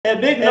A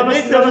big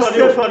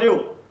namaste for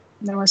you.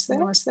 Namaste.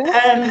 Namaste.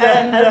 And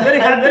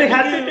I'm very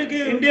happy to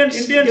give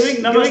Indians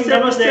giving namaste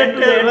to the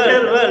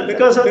entire world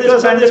because of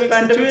this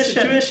pandemic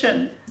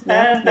situation.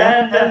 And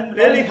I'm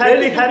really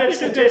happy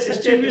to get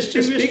such a distinguished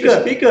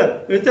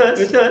speaker with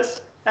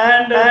us.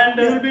 And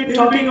we will be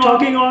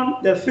talking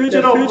on the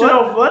future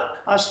of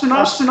work,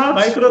 astronauts,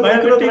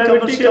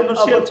 microgravity,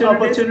 commercial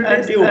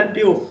opportunities, and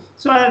you.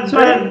 So I'm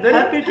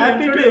very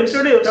happy to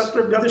introduce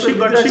Dr. Bidushi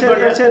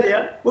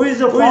Bhattacharya, who is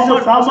a former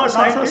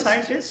NASA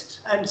scientist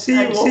and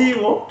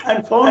CEO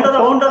and founder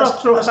of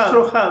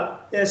AstroHUB,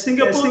 a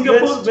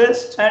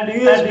Singapore-based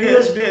and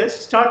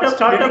US-based startup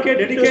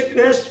dedicated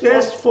to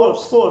space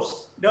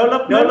force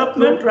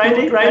development,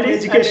 training, and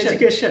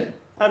education.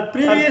 Her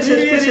previous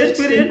experience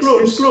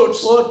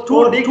includes over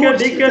two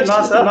decades with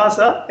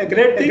NASA, a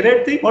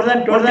great thing, more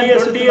than 20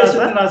 years with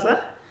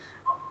NASA.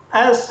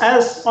 As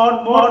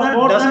on more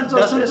than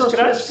dozens of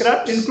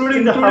scraps,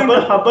 including the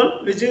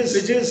Hubble, which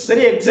is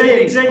very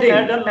exciting.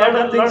 I done a lot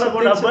of things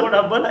about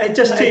Hubble.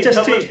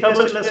 HST,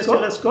 Hubble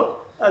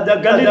telescope, the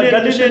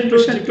Galilean mission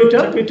to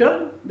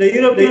Jupiter, the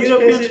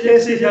European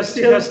Space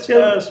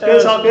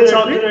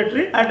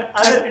Observatory, and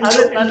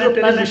other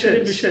planetary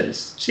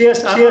missions. She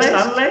has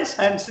analyzed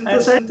and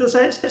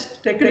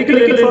synthesized technical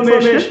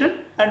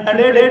information and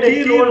played a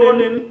key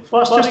role in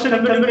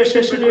fostering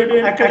communication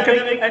between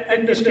academic and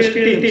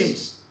industry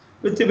teams,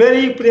 with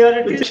very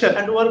priority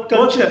and work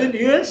culture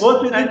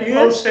both within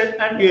US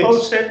and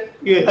outside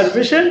US. Her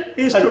vision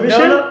is to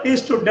develop a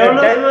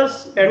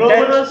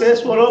diverse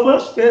space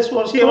workforce.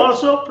 She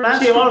also plans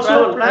to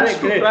travel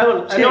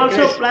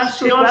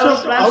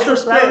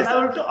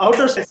to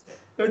outer space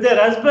with her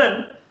husband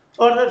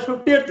for their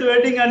 50th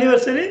wedding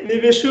anniversary.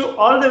 We wish you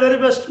all the very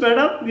best,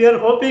 madam. We are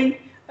hoping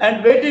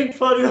and waiting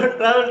for your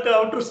travel to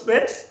outer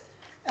space.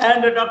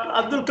 And Dr.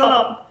 Abdul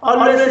Kalam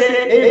always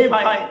say, aim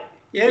high,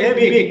 aim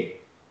big.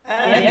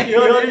 And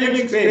you're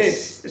in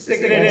space. It's a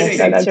great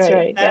thing. That's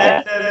right.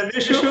 And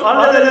wish you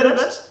all the very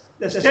best.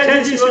 The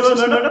stage is yours,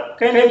 madam.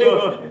 Kindly go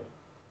ahead.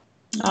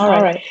 All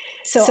right.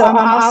 So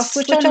I'll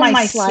switch on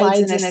my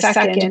slides in a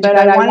second, but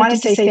I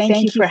wanted to say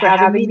thank you for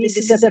having me. This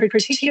is a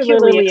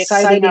particularly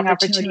exciting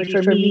opportunity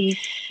for me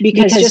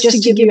because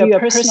just to give you a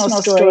personal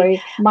story,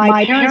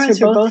 my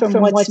parents are both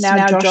from what's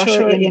now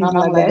Joshua in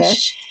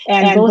Bangladesh,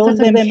 and both of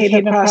them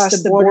came across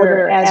the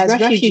border as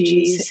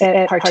refugees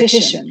at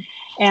partition.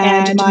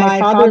 And my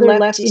father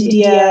left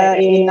India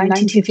in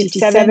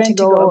 1957 to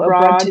go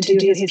abroad to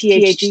do his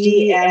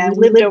PhD, and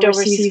we lived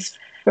overseas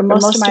for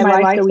most of my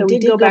life, though we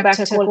did go back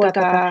to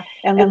Kolkata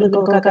and lived in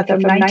Kolkata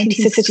from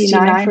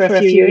 1969 for a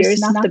few years.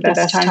 Not the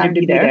best time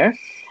to be there.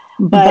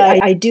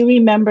 But I do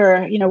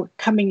remember,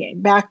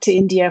 coming back to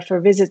India for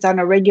visits on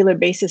a regular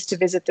basis to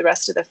visit the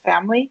rest of the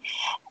family.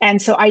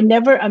 And so I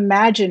never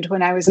imagined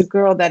when I was a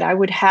girl that I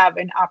would have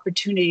an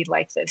opportunity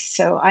like this.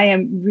 So I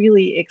am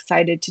really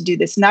excited to do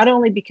this, not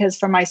only because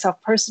for myself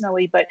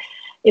personally, but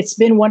it's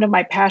been one of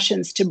my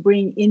passions to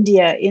bring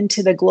India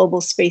into the global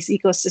space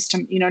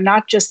ecosystem,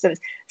 not just the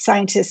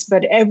scientists,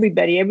 but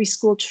everybody, every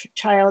school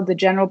child, the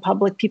general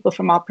public, people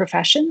from all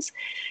professions.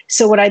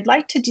 So what I'd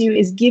like to do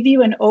is give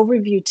you an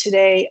overview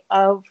today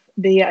of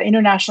the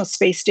International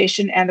Space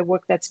Station and the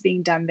work that's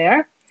being done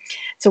there.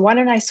 So why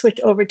don't I switch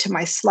over to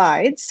my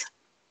slides?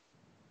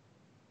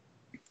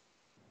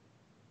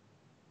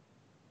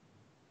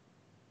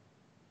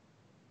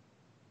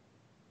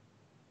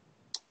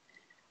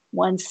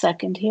 One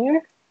second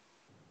here.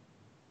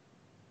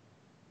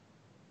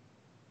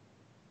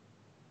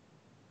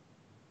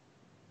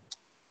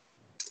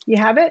 You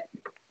have it?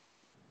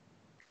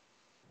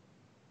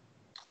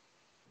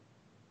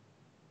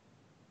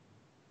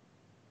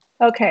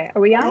 Okay,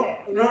 are we on?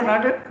 No,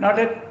 not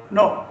it,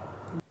 no.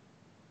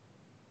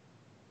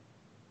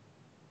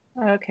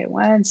 Okay,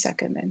 1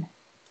 second then.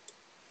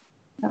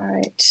 All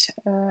right.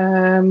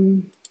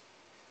 I'm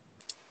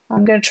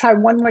going to try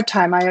one more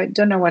time. I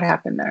don't know what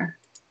happened there.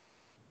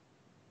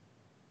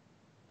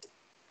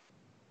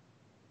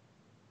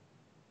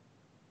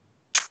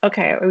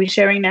 Okay, are we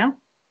sharing now?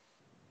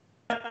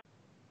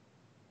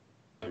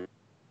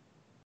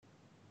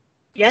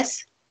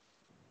 Yes?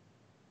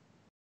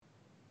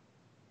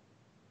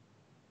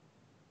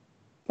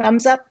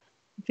 Thumbs up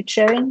if it's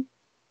sharing.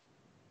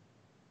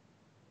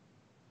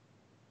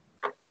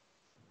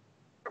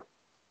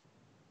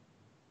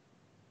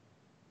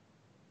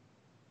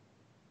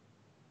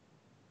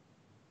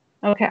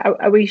 Okay,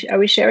 are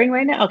we sharing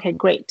right now? Okay,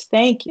 great.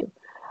 Thank you.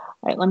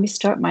 All right, let me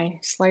start my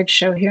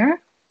slideshow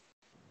here.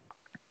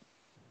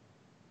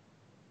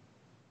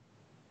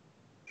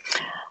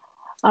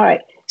 All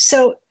right.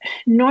 So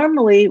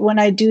normally when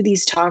I do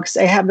these talks,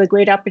 I have the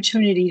great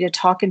opportunity to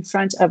talk in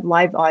front of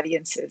live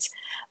audiences.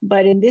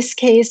 But in this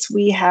case,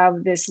 we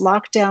have this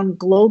lockdown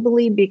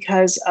globally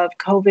because of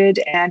COVID,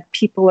 and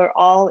people are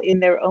all in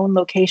their own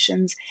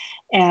locations.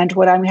 And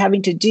what I'm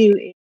having to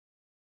do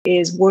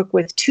is work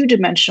with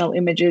two-dimensional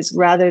images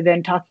rather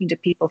than talking to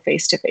people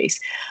face-to-face.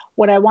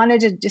 What I wanted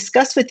to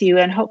discuss with you,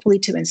 and hopefully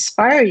to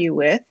inspire you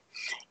with,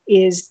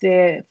 is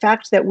the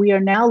fact that we are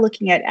now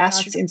looking at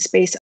astronauts in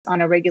space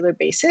on a regular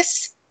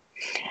basis.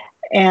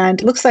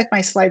 And it looks like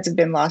my slides have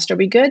been lost. Are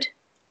we good?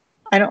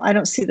 I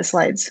don't see the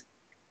slides.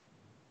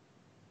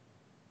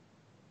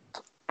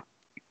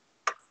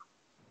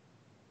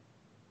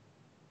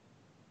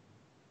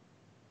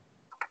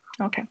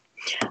 Okay,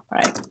 all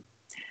right.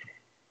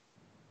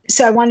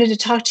 So I wanted to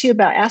talk to you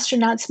about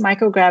astronauts,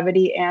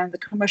 microgravity, and the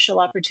commercial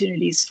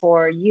opportunities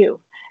for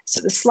you. So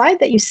the slide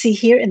that you see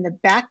here in the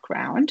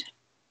background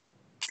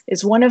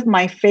is one of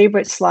my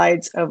favorite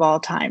slides of all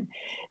time.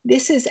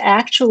 This is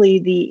actually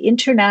the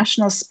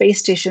International Space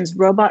Station's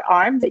robot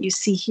arm that you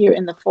see here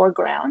in the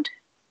foreground.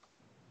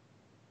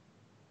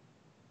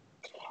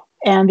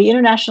 And the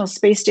International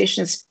Space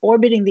Station is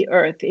orbiting the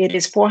Earth. It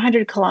is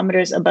 400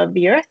 kilometers above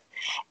the Earth.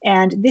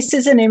 And this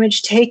is an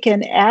image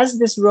taken as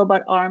this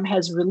robot arm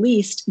has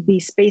released the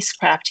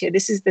spacecraft here.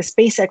 This is the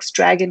SpaceX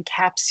Dragon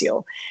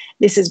capsule.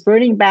 This is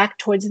burning back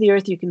towards the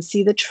Earth. You can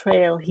see the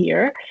trail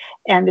here.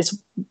 And this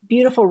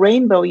beautiful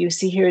rainbow you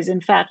see here is,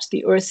 in fact,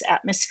 the Earth's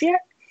atmosphere.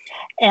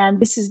 And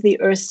this is the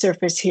Earth's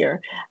surface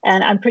here.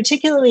 And I'm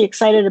particularly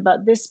excited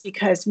about this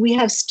because we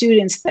have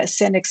students that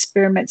send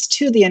experiments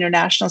to the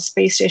International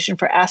Space Station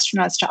for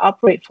astronauts to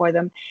operate for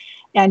them.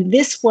 And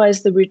this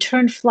was the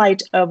return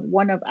flight of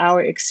one of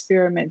our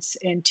experiments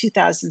in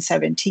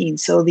 2017.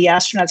 So the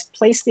astronauts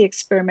placed the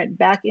experiment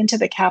back into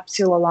the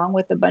capsule along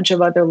with a bunch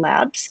of other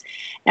labs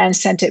and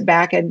sent it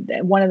back. And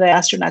one of the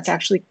astronauts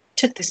actually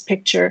took this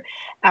picture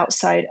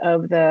outside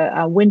of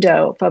the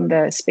window from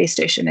the space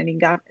station, and he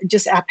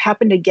just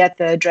happened to get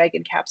the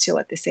Dragon capsule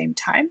at the same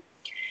time.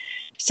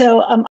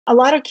 So a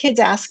lot of kids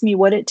ask me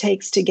what it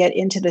takes to get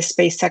into the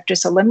space sector.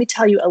 So let me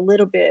tell you a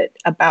little bit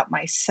about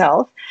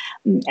myself.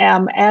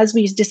 As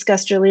we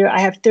discussed earlier, I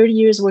have 30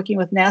 years working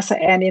with NASA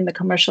and in the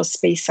commercial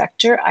space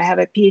sector. I have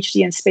a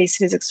PhD in space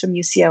physics from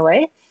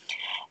UCLA.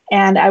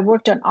 And I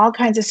worked on all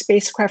kinds of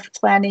spacecraft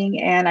planning,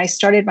 and I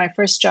started my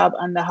first job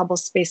on the Hubble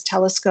Space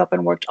Telescope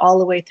and worked all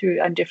the way through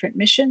on different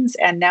missions,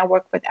 and now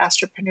work with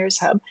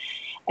AstroHUB.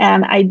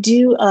 And I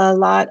do a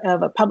lot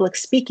of public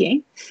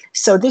speaking.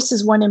 So this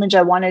is one image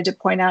I wanted to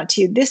point out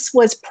to you. This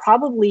was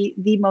probably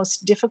the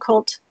most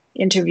difficult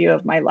interview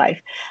of my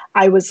life.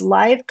 I was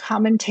live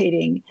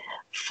commentating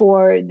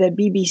for the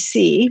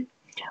BBC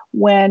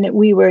when the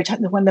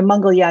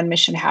Mangalyaan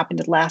mission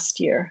happened last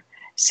year.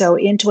 So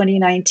in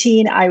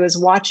 2019, I was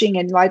watching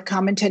and live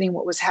commentating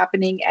what was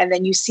happening, and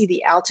then you see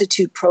the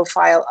altitude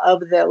profile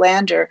of the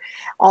lander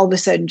all of a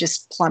sudden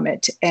just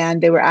plummet.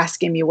 And they were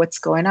asking me what's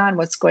going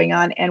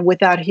on. And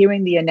without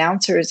hearing the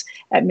announcers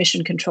at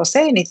Mission Control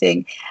say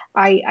anything,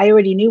 I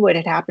already knew what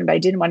had happened, but I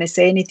didn't want to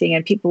say anything.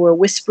 And people were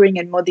whispering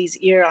in Modi's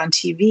ear on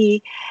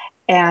TV.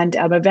 And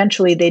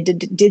eventually they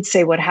did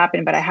say what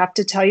happened. But I have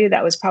to tell you,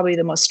 that was probably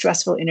the most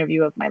stressful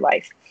interview of my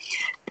life.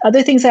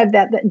 Other things I've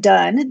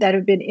done that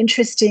have been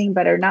interesting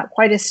but are not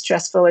quite as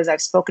stressful as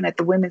I've spoken at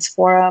the Women's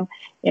Forum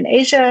in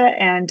Asia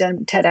and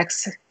done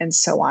TEDx and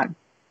so on.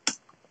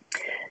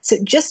 So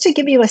just to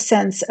give you a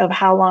sense of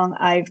how long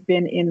I've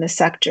been in the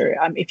sector,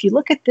 if you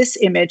look at this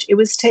image, it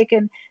was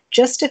taken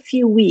just a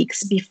few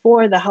weeks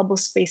before the Hubble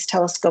Space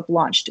Telescope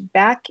launched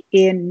back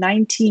in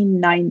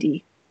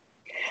 1990.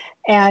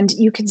 And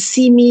you can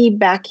see me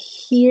back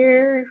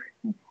here,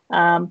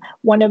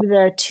 one of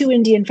the two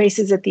Indian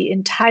faces at the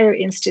entire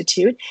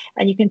institute.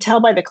 And you can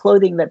tell by the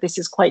clothing that this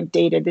is quite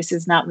dated. This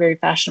is not very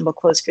fashionable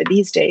clothes for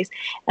these days.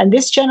 And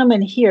this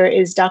gentleman here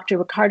is Dr.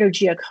 Riccardo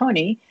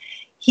Giacconi.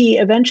 He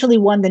eventually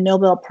won the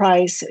Nobel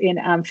Prize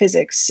in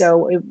physics.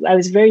 So I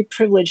was very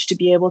privileged to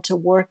be able to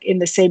work in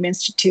the same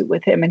institute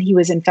with him. And he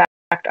was, in fact,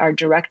 our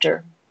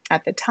director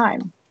at the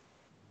time.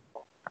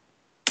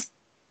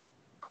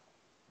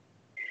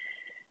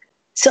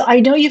 So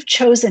I know you've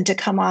chosen to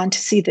come on to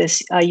see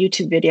this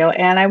YouTube video,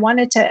 and I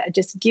wanted to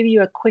just give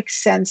you a quick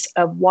sense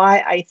of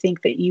why I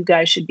think that you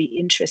guys should be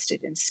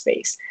interested in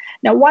space.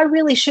 Now, why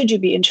really should you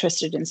be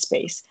interested in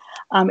space?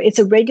 It's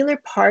a regular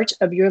part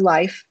of your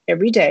life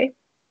every day.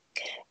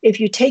 If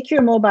you take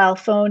your mobile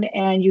phone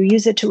and you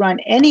use it to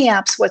run any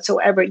apps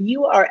whatsoever,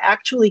 you are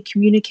actually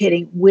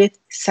communicating with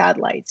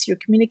satellites. You're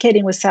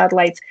communicating with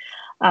satellites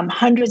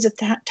hundreds of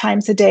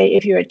times a day.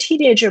 If you're a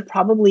teenager,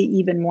 probably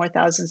even more,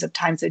 thousands of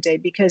times a day,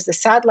 because the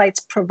satellites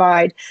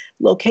provide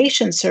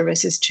location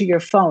services to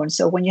your phone.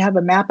 So when you have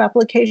a map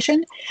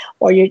application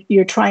or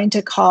you're trying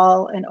to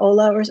call an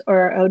Ola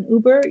or an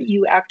Uber,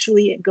 you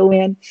actually go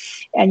in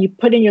and you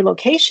put in your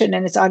location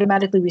and it's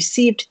automatically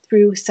received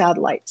through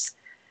satellites.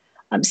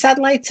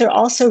 Satellites are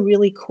also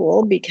really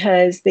cool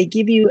because they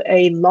give you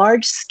a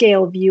large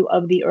scale view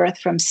of the Earth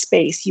from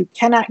space. You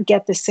cannot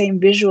get the same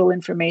visual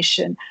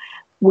information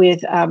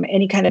with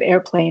any kind of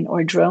airplane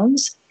or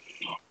drones.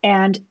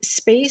 And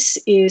space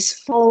is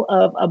full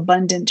of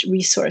abundant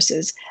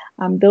resources.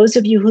 Those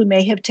of you who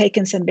may have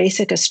taken some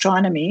basic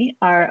astronomy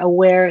are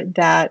aware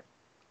that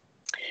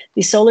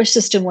the solar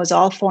system was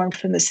all formed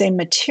from the same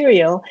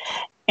material,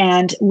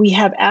 and we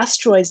have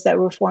asteroids that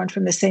were formed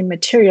from the same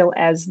material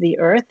as the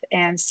Earth,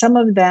 and some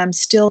of them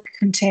still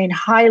contain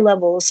high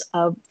levels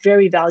of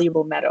very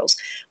valuable metals.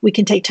 We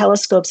can take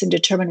telescopes and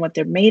determine what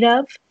they're made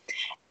of.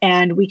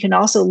 And we can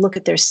also look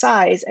at their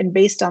size, and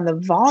based on the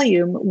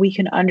volume, we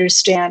can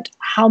understand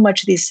how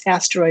much these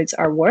asteroids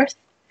are worth.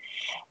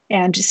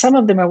 And some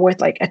of them are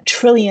worth like $1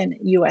 trillion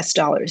US,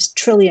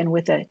 trillion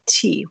with a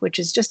T, which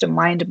is just a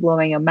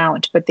mind-blowing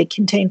amount. But they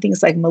contain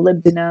things like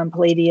molybdenum,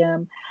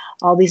 palladium,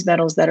 all these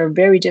metals that are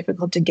very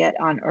difficult to get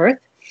on Earth.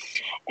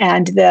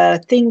 And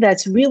the thing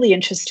that's really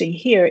interesting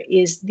here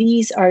is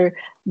these are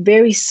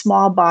very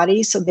small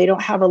bodies, so they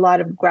don't have a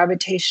lot of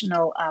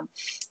gravitational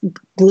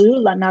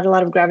glue, not a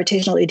lot of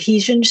gravitational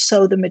adhesion.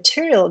 So the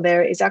material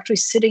there is actually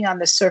sitting on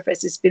the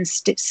surface. It's been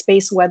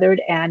space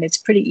weathered, and it's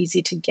pretty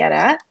easy to get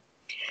at.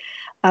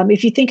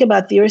 If you think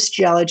about the Earth's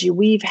geology,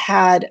 we've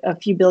had a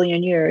few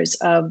billion years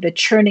of the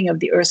churning of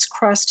the Earth's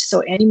crust. So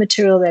any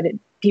material that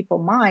people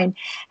mine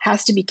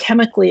has to be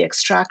chemically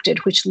extracted,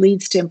 which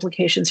leads to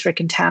implications for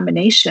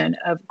contamination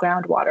of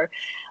groundwater.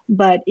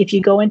 But if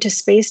you go into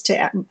space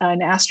to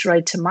an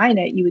asteroid to mine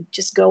it, you would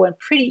just go and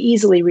pretty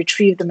easily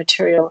retrieve the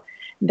material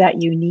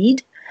that you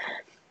need.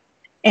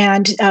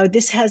 And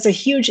this has a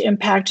huge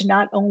impact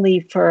not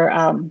only for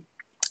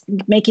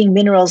making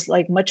minerals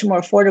like much more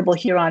affordable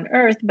here on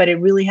Earth, but it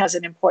really has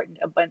an important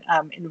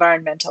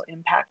environmental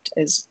impact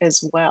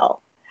as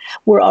well.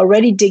 We're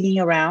already digging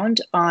around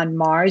on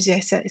Mars.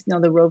 Yes,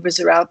 the rovers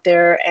are out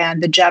there,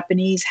 and the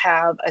Japanese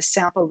have a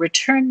sample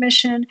return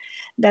mission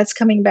that's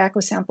coming back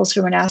with samples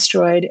from an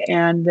asteroid,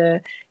 and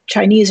the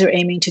Chinese are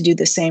aiming to do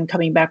the same,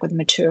 coming back with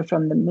material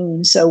from the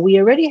moon. So we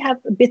already have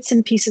bits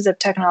and pieces of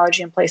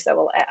technology in place that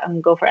will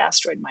go for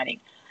asteroid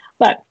mining.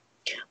 But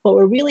what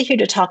we're really here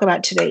to talk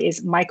about today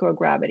is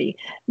microgravity.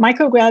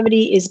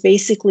 Microgravity is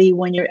basically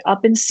when you're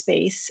up in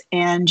space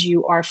and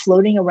you are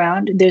floating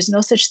around. There's no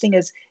such thing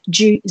as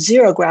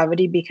zero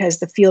gravity because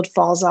the field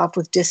falls off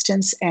with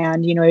distance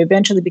and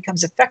eventually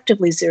becomes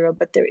effectively zero.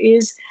 But there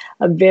is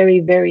a very,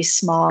 very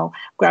small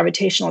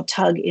gravitational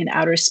tug in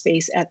outer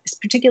space,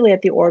 particularly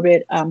at the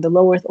orbit, the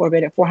low Earth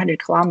orbit at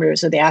 400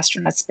 kilometers, where the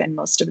astronauts spend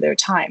most of their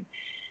time.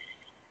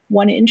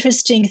 One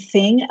interesting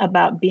thing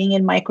about being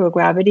in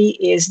microgravity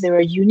is there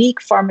are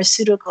unique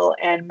pharmaceutical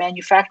and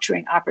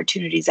manufacturing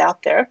opportunities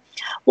out there.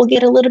 We'll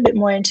get a little bit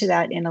more into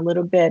that in a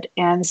little bit.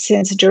 And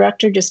since the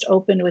director just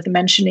opened with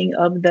mentioning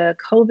of the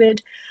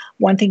COVID,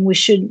 one thing we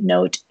should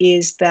note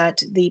is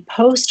that the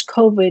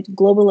post-COVID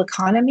global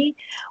economy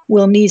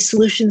will need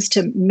solutions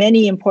to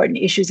many important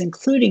issues,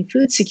 including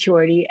food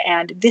security.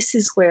 And this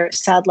is where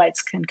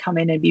satellites can come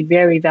in and be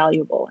very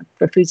valuable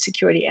for food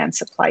security and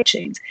supply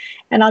chains.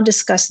 And I'll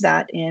discuss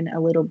that in a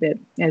little bit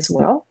as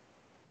well.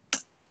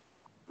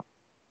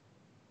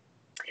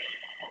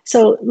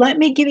 So let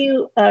me give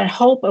you a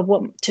hope of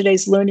what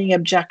today's learning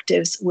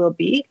objectives will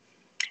be.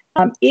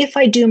 If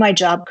I do my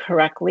job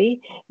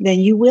correctly, then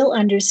you will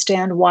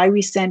understand why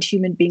we send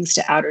human beings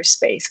to outer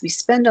space. We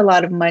spend a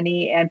lot of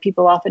money, and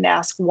people often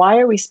ask, why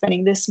are we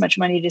spending this much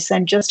money to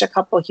send just a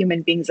couple of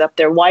human beings up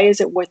there? Why is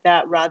it worth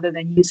that rather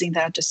than using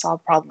that to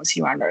solve problems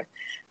here on Earth?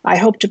 I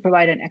hope to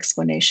provide an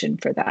explanation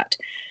for that.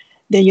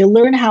 Then you'll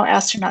learn how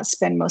astronauts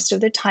spend most of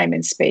their time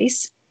in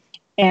space,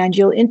 and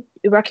you'll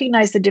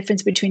recognize the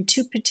difference between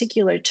two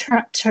particular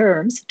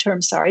terms,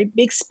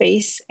 big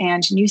space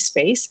and new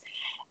space.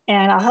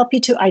 And I'll help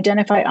you to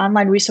identify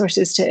online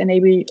resources to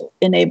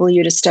enable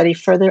you to study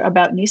further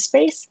about new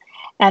space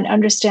and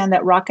understand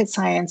that rocket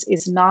science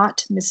is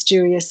not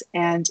mysterious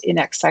and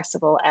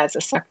inaccessible as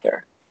a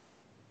sector.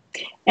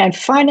 And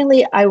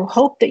finally, I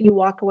hope that you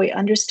walk away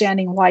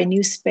understanding why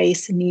new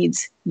space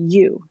needs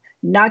you,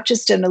 not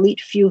just an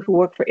elite few who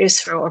work for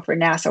ISRO or for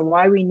NASA,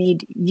 why we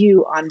need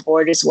you on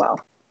board as well.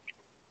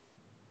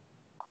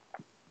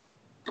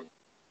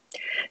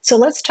 So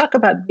let's talk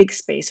about big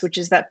space, which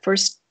is that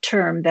first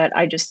term that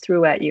I just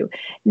threw at you.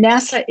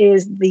 NASA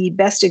is the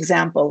best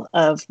example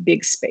of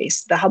big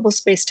space. The Hubble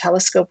Space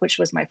Telescope, which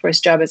was my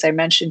first job, as I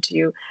mentioned to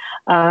you,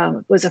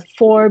 was a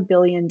 $4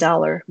 billion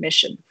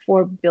mission,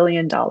 $4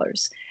 billion.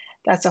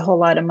 That's a whole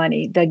lot of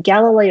money. The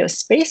Galileo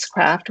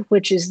spacecraft,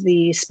 which is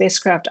the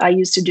spacecraft I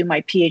used to do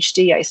my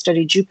PhD, I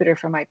studied Jupiter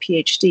for my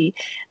PhD.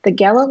 The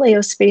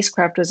Galileo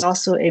spacecraft was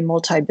also a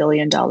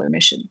multi-billion-dollar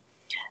mission.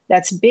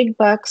 That's big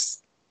bucks,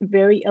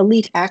 very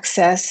elite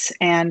access,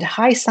 and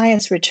high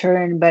science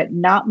return, but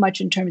not much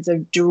in terms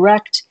of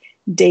direct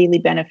daily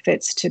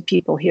benefits to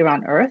people here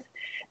on Earth.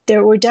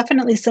 There were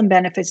definitely some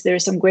benefits. There are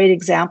some great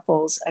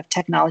examples of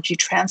technology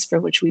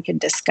transfer, which we can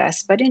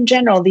discuss. But in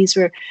general, these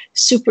were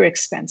super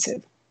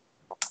expensive.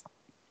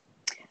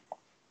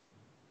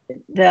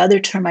 The other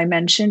term I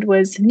mentioned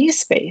was new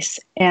space.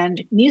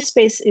 And new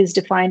space is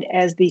defined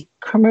as the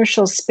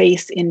commercial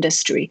space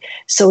industry.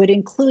 So it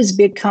includes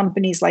big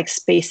companies like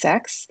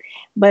SpaceX,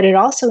 but it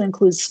also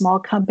includes small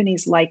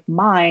companies like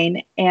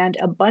mine and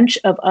a bunch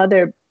of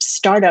other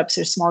startups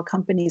or small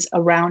companies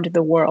around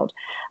the world.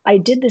 I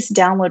did this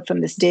download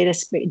from this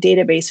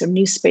database from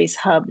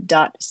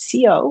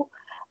newspacehub.co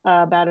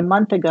about a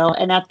month ago.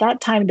 And at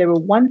that time, there were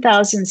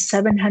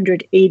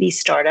 1,780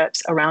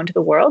 startups around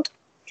the world.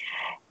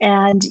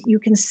 And you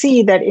can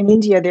see that in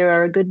India, there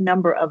are a good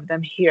number of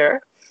them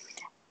here.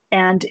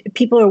 And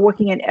people are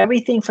working in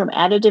everything from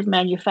additive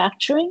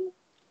manufacturing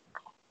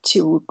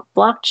to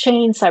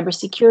blockchain,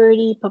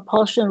 cybersecurity,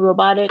 propulsion,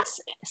 robotics,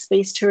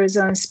 space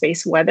tourism,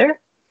 space weather.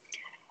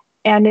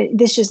 And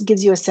this just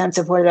gives you a sense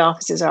of where the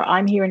offices are.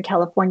 I'm here in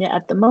California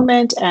at the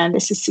moment, and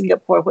this is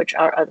Singapore, where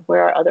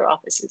our other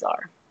offices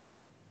are.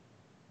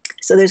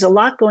 So there's a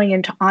lot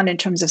going on in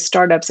terms of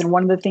startups. And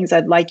one of the things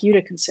I'd like you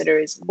to consider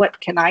is, what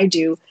can I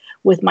do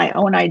with my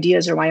own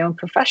ideas or my own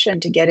profession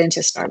to get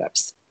into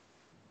startups?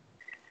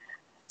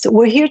 So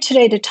we're here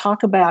today to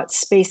talk about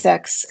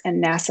SpaceX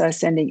and NASA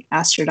sending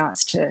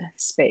astronauts to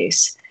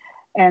space.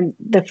 And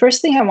the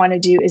first thing I want to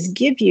do is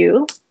give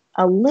you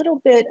a little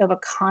bit of a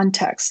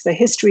context, the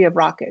history of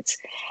rockets.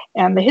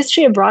 And the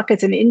history of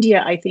rockets in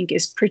India, I think,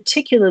 is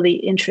particularly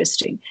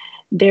interesting.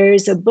 There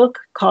is a book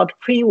called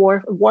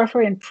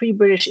Warfare in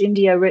Pre-British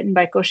India, written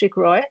by Kaushik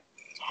Roy.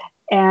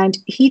 And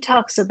he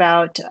talks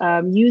about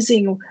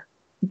using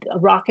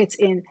rockets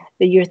in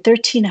the year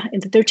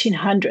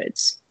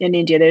 1300s in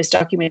India. There's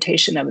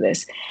documentation of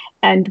this.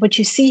 And what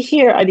you see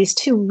here are these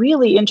two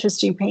really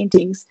interesting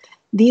paintings.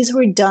 These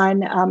were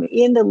done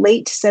in the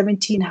late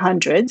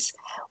 1700s,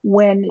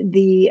 when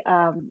the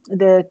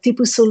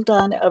Tipu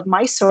Sultan of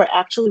Mysore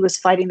actually was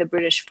fighting the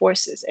British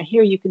forces. And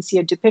here you can see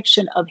a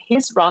depiction of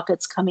his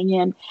rockets coming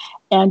in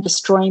and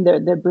destroying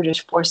the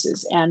British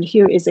forces. And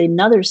here is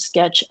another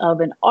sketch of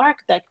an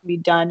arc that can be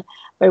done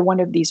by one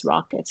of these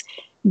rockets.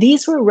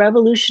 These were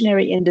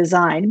revolutionary in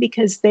design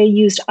because they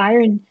used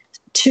iron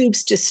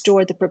tubes to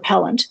store the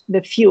propellant,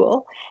 the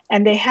fuel,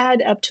 and they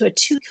had up to a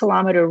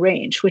 2-kilometer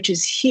range, which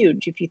is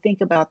huge. If you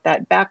think about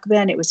that, back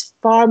then it was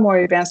far more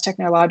advanced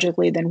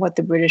technologically than what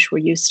the British were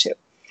used to.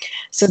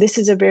 So this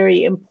is a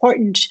very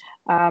important,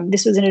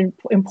 this was an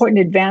important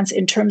advance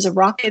in terms of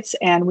rockets,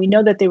 and we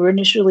know that they were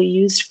initially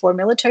used for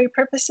military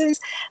purposes,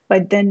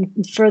 but then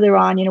further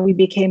on, we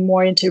became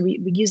more into,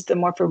 we used them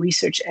more for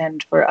research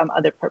and for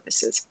other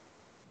purposes.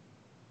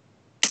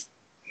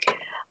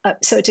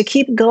 So to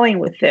keep going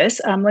with this,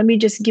 let me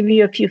just give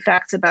you a few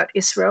facts about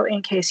ISRO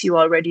in case you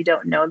already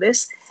don't know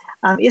this.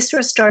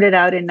 ISRO started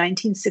out in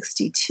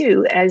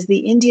 1962 as the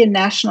Indian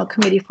National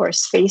Committee for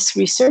Space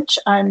Research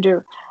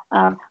under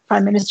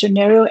Prime Minister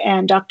Nehru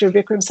and Dr.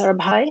 Vikram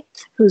Sarabhai,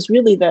 who's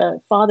really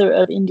the father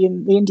of the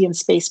Indian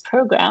space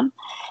program.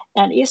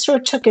 And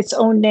ISRO took its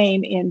own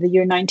name in the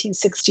year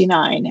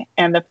 1969.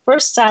 And the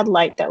first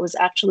satellite that was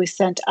actually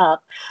sent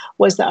up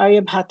was the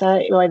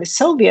Aryabhata by the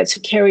Soviets,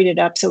 who carried it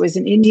up. So it was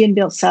an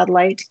Indian-built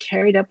satellite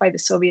carried up by the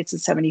Soviets in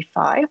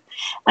 1975.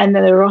 And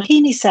then the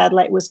Rohini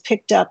satellite was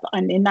picked up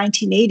in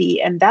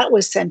 1980, and that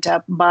was sent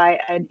up by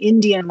an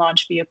Indian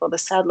launch vehicle, the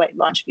satellite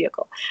launch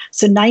vehicle.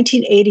 So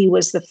 1980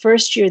 was the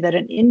first year that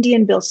an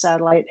Indian-built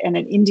satellite and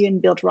an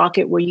Indian-built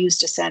rocket were used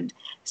to send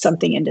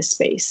something into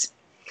space.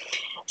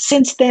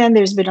 Since then,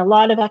 there's been a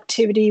lot of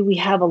activity. We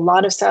have a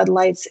lot of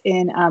satellites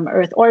in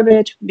Earth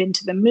orbit, been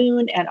to the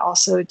moon and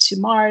also to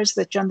Mars,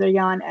 the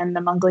Chandrayaan and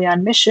the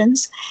Mangalyaan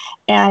missions.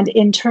 And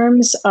in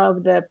terms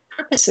of the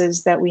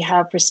purposes that we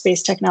have for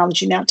space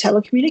technology now,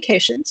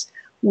 telecommunications,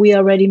 we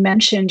already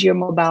mentioned your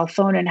mobile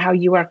phone and how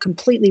you are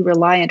completely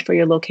reliant for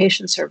your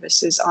location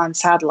services on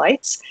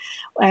satellites.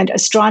 And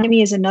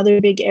astronomy is another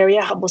big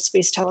area. Hubble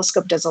Space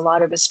Telescope does a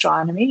lot of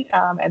astronomy,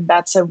 and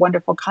that's a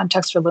wonderful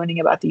context for learning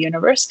about the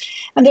universe.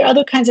 And there are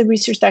other kinds of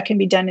research that can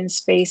be done in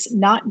space,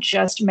 not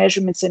just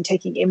measurements and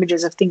taking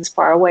images of things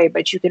far away,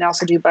 but you can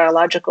also do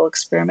biological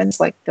experiments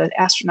like the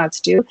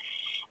astronauts do.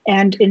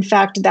 And in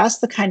fact, that's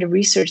the kind of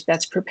research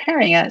that's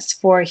preparing us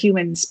for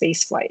human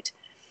spaceflight.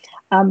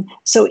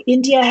 So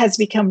India has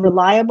become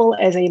reliable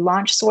as a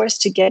launch source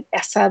to get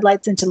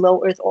satellites into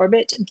low Earth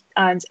orbit.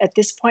 At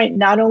this point,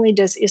 not only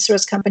does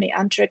ISRO's company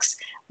Antrix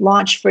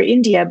launch for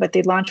India, but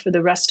they launch for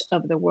the rest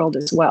of the world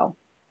as well.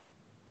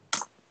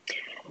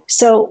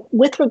 So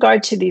with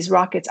regard to these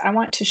rockets, I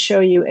want to show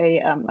you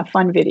a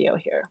fun video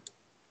here.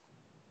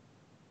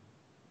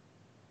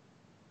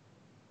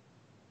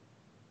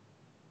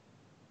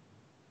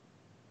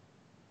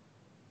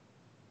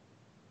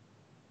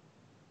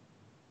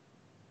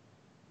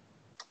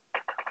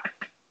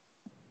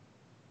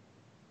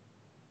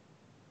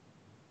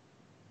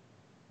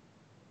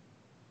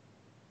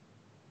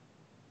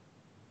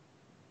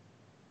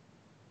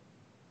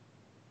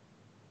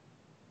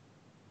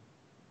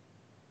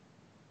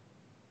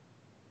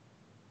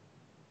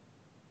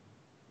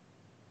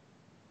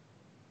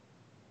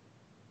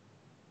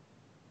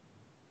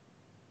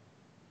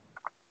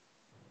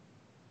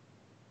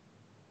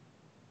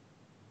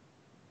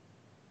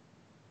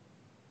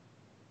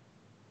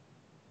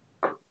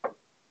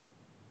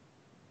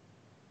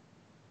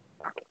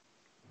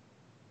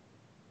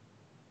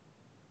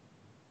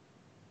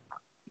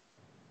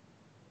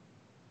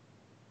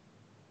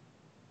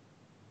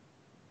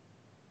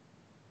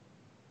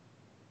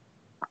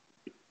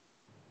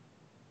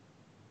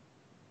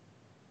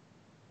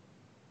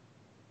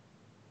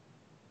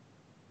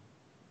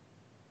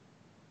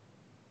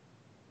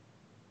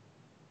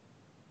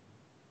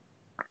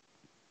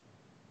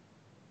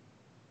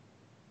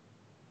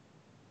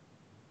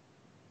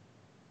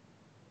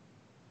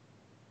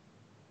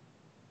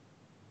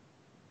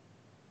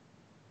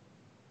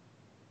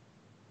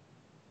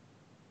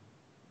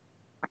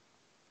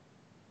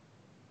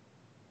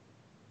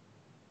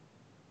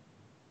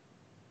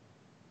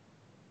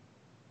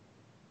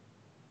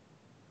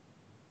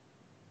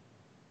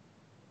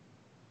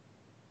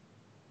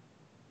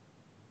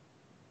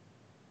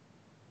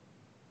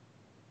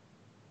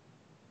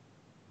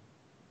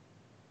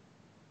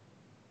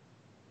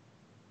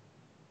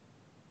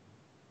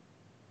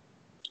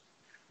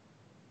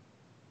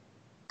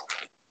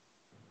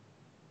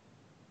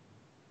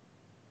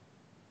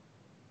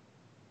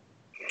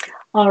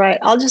 All right,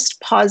 I'll just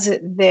pause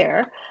it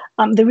there.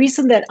 The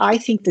reason that I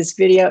think this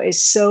video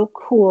is so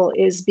cool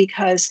is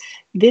because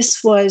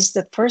this was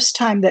the first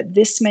time that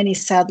this many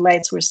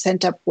satellites were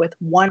sent up with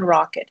one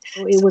rocket.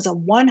 It was a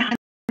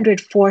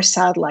 104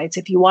 satellites.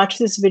 If you watch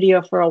this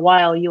video for a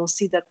while, you'll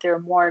see that there are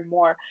more and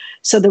more.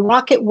 So the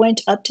rocket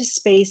went up to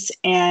space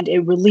and it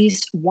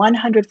released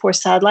 104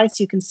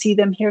 satellites. You can see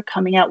them here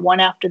coming out one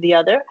after the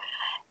other.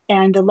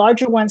 And the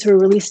larger ones were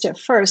released at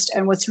first.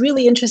 And what's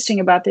really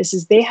interesting about this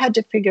is they had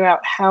to figure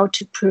out how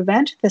to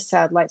prevent the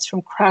satellites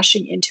from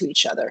crashing into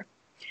each other.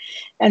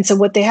 And so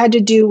what they had to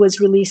do was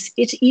release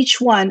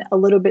each one a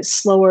little bit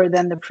slower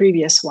than the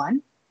previous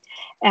one.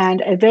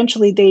 And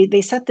eventually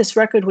they set this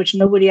record, which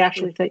nobody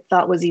actually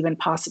thought was even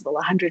possible,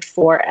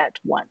 104 at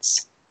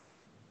once.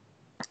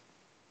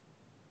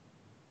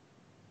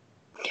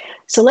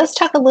 So let's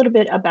talk a little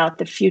bit about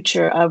the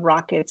future of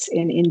rockets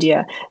in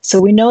India.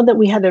 So we know that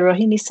we have the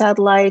Rohini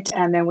satellite,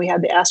 and then we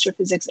have the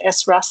Astrophysics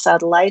SRAS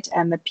satellite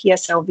and the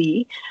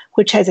PSLV,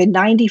 which has a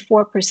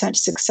 94%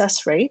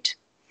 success rate.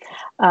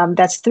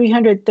 That's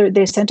 330.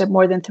 They sent up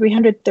more than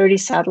 330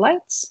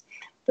 satellites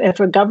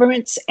for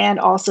governments and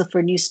also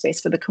for new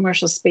space, for the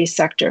commercial space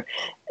sector.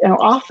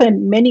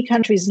 Often, many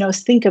countries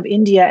think of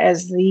India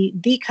as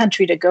the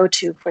country to go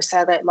to for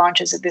satellite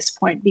launches at this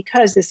point,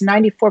 because this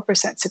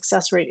 94%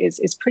 success rate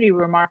is pretty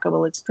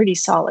remarkable. It's pretty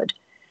solid.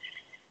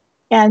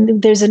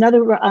 And there's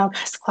another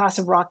class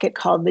of rocket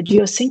called the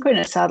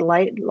geosynchronous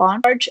satellite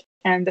launch,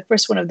 and the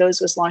first one of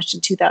those was launched in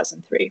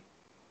 2003.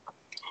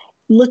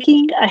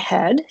 Looking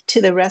ahead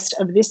to the rest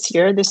of this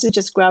year, this is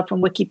just grabbed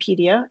from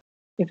Wikipedia,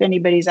 if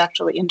anybody's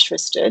actually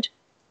interested.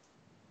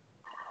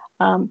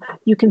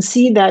 You can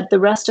see that the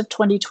rest of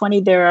 2020,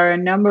 there are a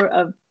number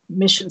of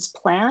missions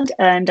planned.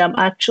 And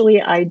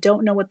actually, I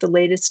don't know what the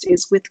latest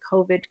is with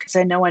COVID, because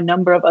I know a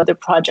number of other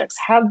projects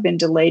have been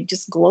delayed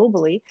just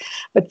globally.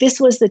 But this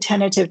was the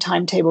tentative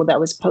timetable that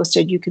was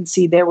posted. You can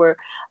see there were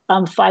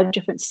 5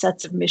 different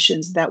sets of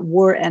missions that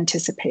were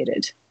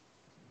anticipated.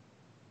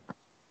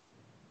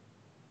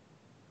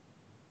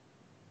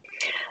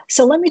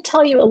 So let me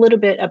tell you a little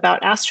bit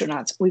about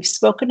astronauts. We've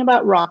spoken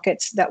about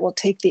rockets that will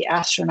take the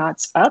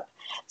astronauts up.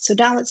 So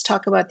now let's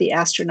talk about the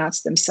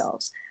astronauts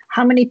themselves.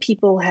 How many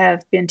people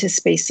have been to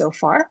space so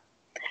far?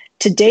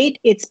 To date,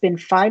 it's been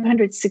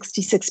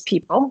 566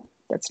 people.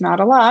 That's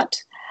not a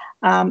lot.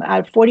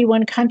 Out of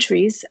 41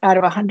 countries, out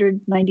of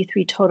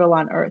 193 total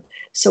on Earth.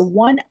 So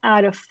 1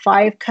 out of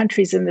 5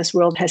 countries in this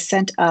world has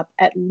sent up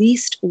at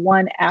least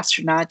one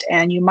astronaut.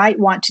 And you might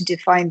want to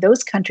define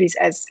those countries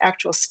as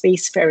actual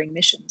spacefaring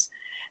missions.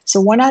 So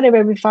 1 out of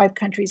every 5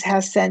 countries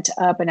has sent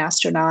up an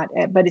astronaut,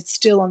 but it's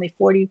still only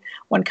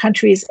 41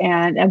 countries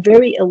and a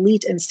very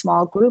elite and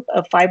small group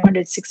of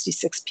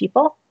 566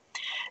 people.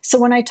 So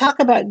when I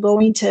talk about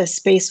going to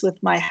space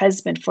with my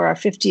husband for our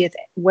 50th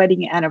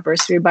wedding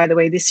anniversary, by the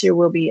way, this year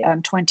will be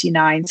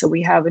 29, so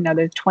we have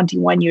another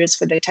 21 years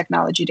for the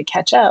technology to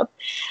catch up.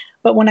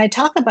 But when I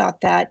talk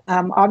about that,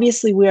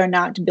 obviously we are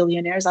not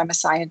billionaires. I'm a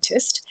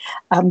scientist.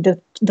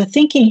 The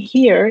thinking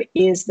here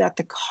is that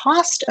the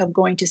cost of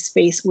going to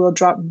space will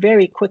drop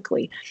very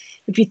quickly.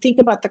 If you think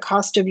about the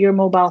cost of your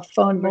mobile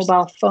phone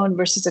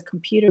versus a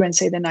computer in,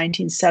 say, the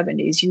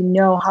 1970s, you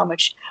know how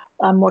much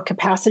more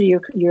capacity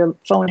your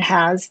phone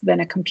has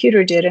than a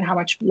computer did and how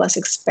much less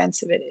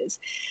expensive it is.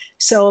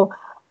 So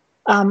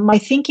my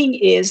thinking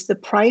is the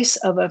price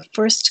of a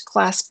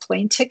first-class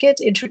plane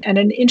ticket and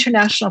an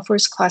international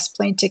first-class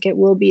plane ticket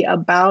will be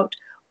about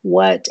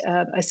what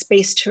a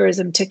space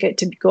tourism ticket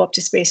to go up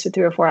to space for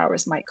 3 or 4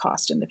 hours might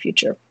cost in the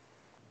future.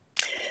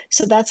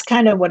 So that's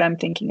kind of what I'm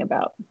thinking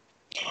about.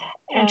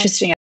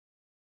 Interesting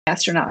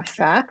astronaut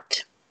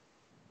fact.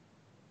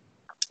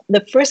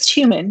 The first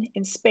human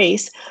in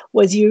space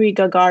was Yuri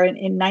Gagarin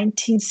in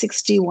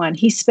 1961.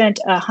 He spent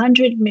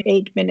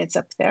 108 minutes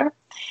up there.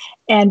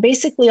 And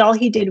basically all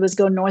he did was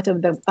go north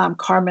of the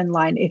Kármán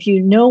line. If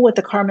you know what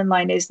the Kármán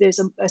line is, there's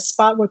a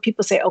spot where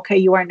people say, okay,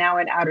 you are now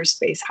in outer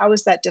space. How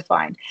is that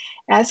defined?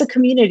 As a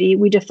community,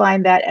 we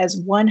define that as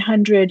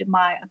 100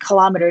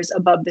 kilometers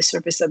above the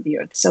surface of the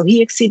Earth. So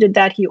he exceeded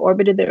that. He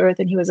orbited the Earth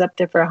and he was up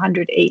there for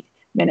 108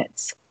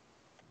 minutes.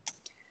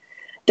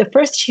 The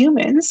first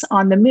humans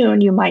on the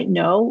moon, you might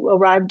know,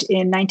 arrived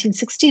in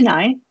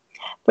 1969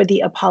 for the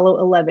Apollo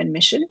 11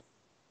 mission.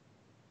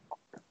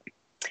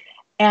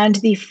 And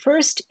the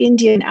first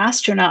Indian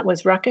astronaut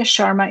was Rakesh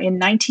Sharma in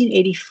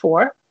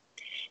 1984.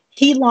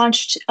 He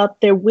launched up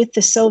there with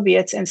the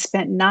Soviets and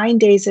spent 9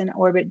 days in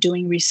orbit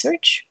doing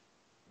research.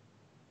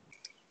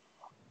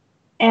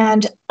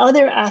 And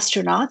other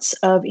astronauts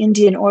of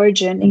Indian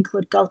origin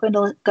include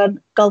Kalpana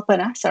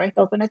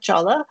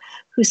Chawla,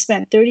 who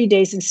spent 30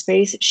 days in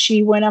space.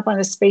 She went up on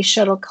the Space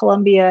Shuttle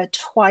Columbia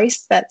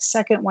twice. That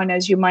second one,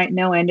 as you might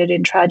know, ended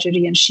in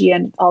tragedy, and she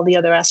and all the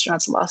other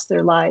astronauts lost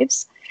their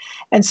lives.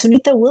 And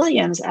Sunita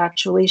Williams,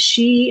 actually,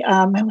 she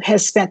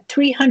has spent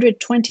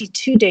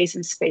 322 days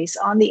in space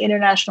on the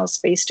International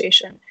Space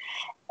Station.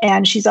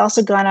 And she's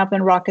also gone up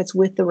in rockets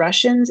with the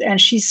Russians.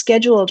 And she's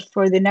scheduled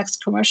for the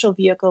next commercial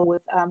vehicle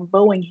with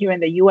Boeing here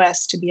in the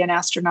US to be an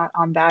astronaut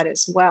on that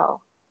as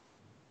well.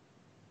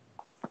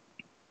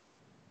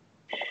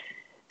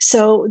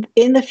 So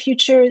in the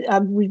future,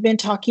 we've been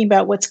talking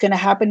about what's going to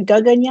happen.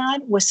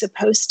 Gaganyaan was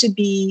supposed to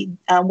be,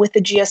 with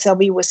the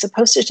GSLV, was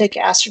supposed to take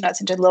astronauts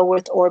into low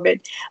Earth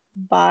orbit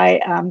by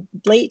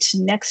late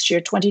next year,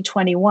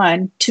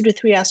 2021, 2 to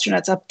 3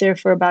 astronauts up there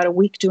for about a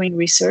week doing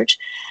research.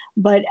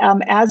 But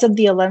as of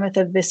the 11th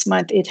of this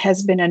month, it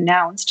has been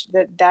announced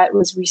that that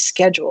was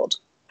rescheduled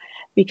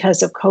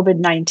because of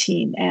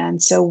COVID-19.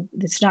 And so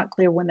it's not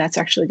clear when that's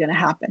actually going to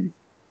happen.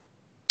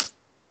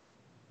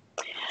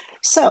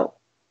 So,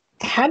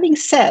 having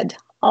said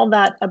all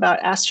that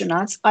about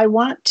astronauts, I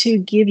want to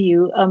give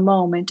you a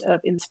moment of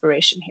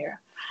inspiration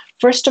here.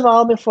 First of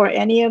all, before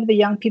any of the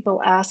young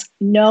people ask,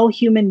 no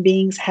human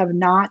beings have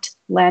not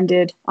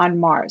landed on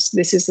Mars.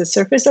 This is the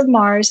surface of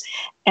Mars,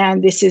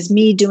 and this is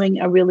me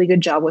doing a really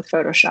good job with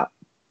Photoshop.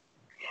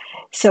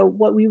 So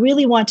what we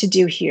really want to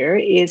do here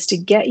is to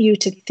get you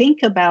to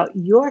think about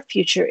your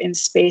future in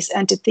space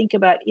and to think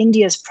about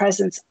India's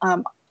presence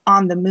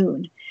on the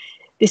moon.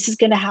 This is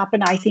going to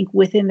happen, I think,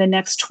 within the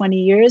next 20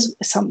 years.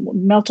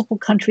 Multiple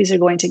countries are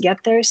going to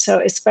get there. So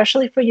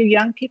especially for you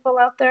young people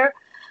out there,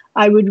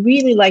 I would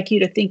really like you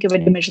to think of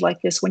an image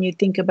like this when you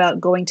think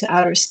about going to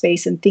outer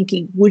space and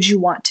thinking, would you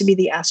want to be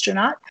the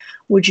astronaut?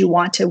 Would you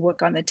want to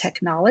work on the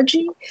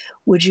technology?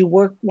 Would you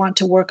want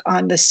to work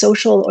on the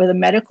social or the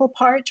medical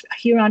part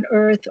here on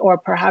Earth, or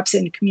perhaps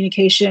in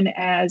communication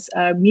as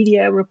a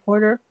media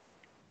reporter?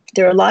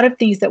 There are a lot of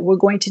things that we're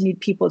going to need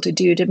people to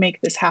do to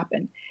make this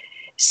happen.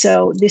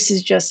 So this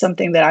is just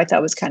something that I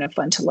thought was kind of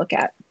fun to look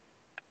at.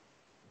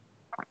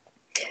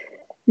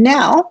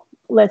 Now,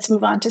 let's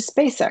move on to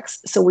SpaceX.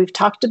 So we've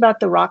talked about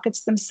the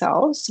rockets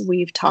themselves.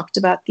 We've talked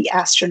about the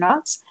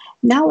astronauts.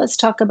 Now let's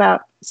talk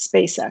about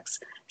SpaceX.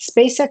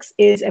 SpaceX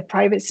is a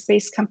private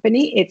space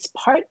company. It's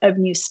part of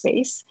New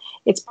Space.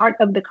 It's part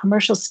of the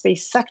commercial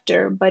space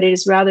sector, but it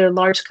is rather a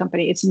large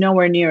company. It's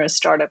nowhere near a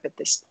startup at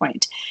this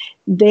point.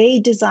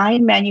 They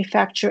design,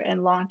 manufacture,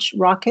 and launch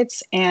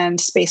rockets and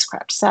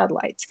spacecraft,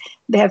 satellites.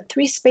 They have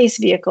 3 space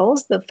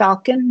vehicles, the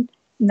Falcon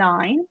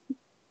 9,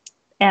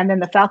 and then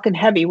the Falcon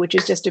Heavy, which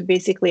is just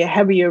basically a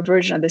heavier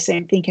version of the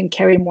same thing, can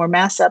carry more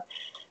mass up.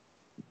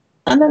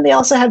 And then they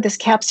also have this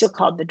capsule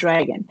called the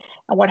Dragon.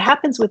 And what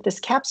happens with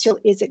this capsule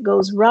is it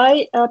goes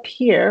right up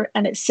here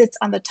and it sits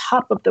on the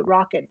top of the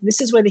rocket.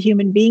 This is where the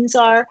human beings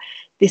are.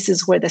 This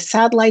is where the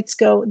satellites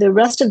go. The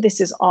rest of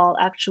this is all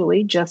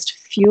actually just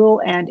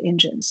fuel and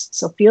engines.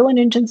 So fuel and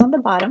engines on the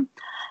bottom.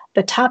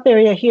 The top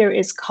area here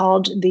is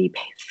called the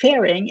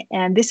fairing,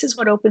 and this is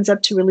what opens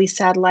up to release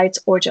satellites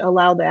or to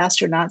allow the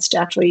astronauts to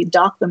actually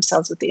dock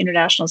themselves with the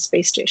International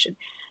Space Station.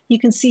 You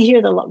can see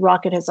here the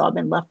rocket has all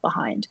been left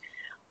behind.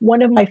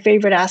 One of my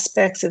favorite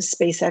aspects of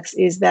SpaceX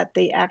is that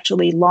they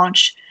actually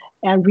launch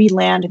and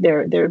re-land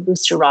their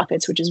booster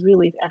rockets, which is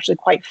really actually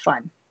quite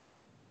fun.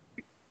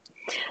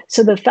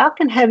 So the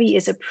Falcon Heavy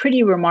is a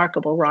pretty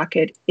remarkable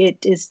rocket.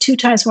 It is 2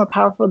 times more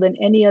powerful than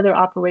any other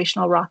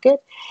operational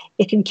rocket.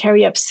 It can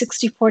carry up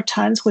 64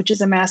 tons, which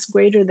is a mass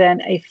greater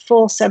than a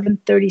full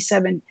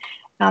 737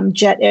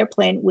 jet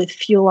airplane with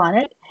fuel on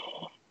it.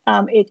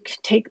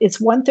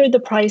 It's 1/3 the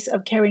price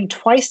of carrying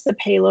twice the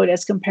payload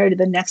as compared to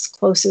the next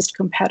closest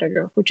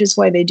competitor, which is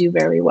why they do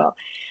very well.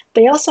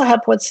 They also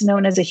have what's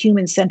known as a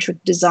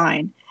human-centric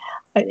design.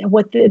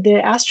 What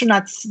the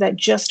astronauts that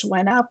just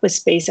went up with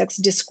SpaceX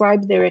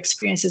described their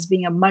experience as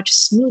being a much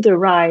smoother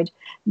ride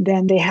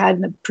than they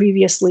had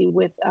previously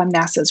with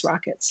NASA's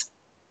rockets.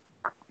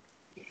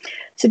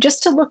 So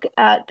just to look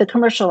at the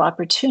commercial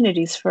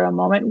opportunities for a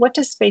moment, what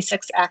does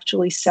SpaceX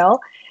actually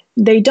sell?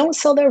 They don't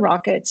sell their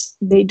rockets.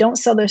 They don't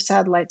sell their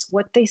satellites.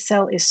 What they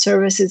sell is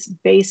services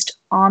based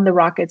on the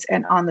rockets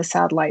and on the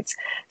satellites.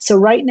 So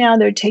right now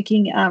they're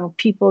taking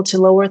people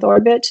to low Earth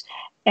orbit,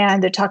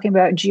 and they're talking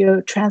about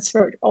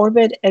geotransfer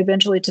orbit,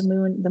 eventually to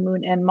the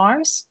moon and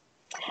Mars.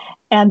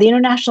 And the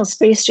International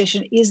Space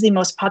Station is the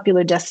most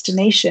popular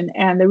destination.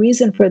 And the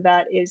reason for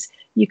that is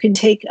you can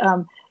take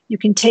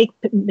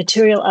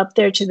material up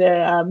there to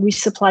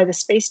resupply the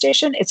space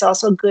station. It's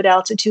also good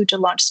altitude to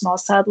launch small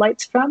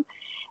satellites from.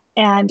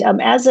 And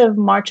as of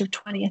March of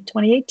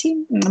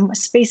 2018,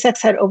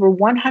 SpaceX had over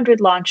 100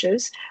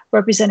 launches,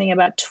 representing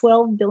about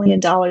 $12 billion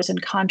in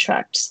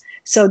contracts.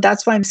 So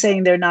that's why I'm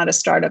saying they're not a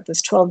startup.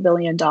 That's $12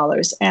 billion.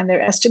 And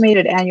their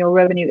estimated annual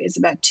revenue is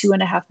about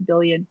 $2.5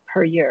 billion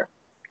per year.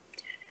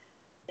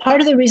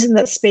 Part of the reason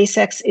that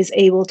SpaceX is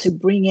able to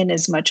bring in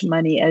as much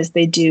money as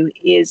they do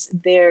is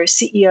their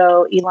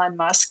CEO, Elon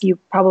Musk. You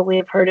probably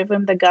have heard of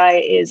him. The guy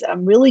is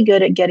really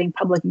good at getting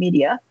public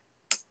media.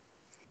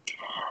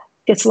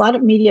 Gets a lot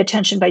of media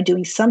attention by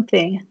doing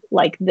something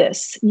like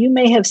this. You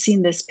may have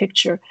seen this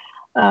picture.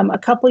 A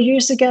couple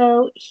years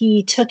ago,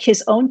 he took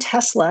his own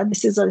Tesla.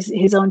 This is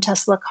his own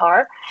Tesla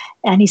car,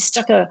 and he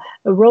stuck a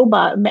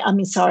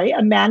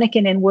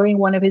mannequin in wearing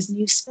one of his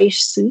new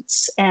space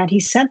suits, and he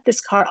sent this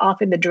car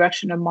off in the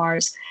direction of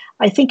Mars.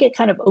 I think it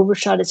kind of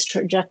overshot its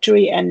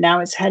trajectory, and now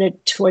it's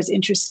headed towards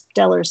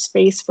interstellar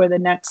space for the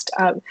next,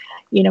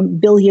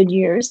 billion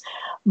years.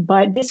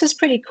 But this was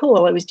pretty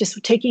cool. It was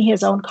just taking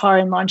his own car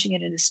and launching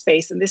it into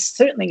space. And this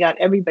certainly got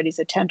everybody's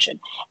attention.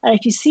 And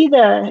if you see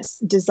the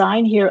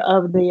design here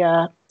of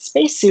the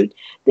spacesuit,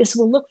 this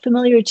will look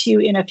familiar to you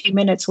in a few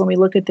minutes when we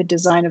look at the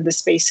design of the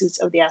spacesuits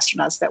of the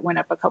astronauts that went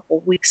up a couple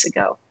of weeks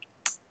ago.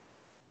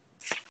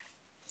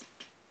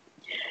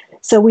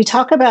 So we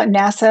talk about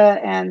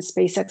NASA and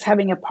SpaceX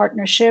having a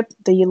partnership.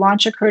 The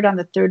launch occurred on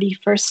the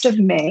 31st of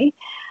May.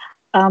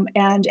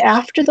 And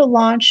after the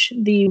launch,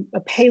 the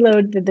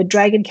payload, the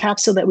Dragon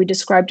capsule that we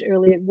described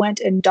earlier, went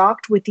and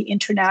docked with the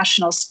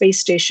International Space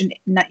Station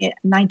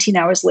 19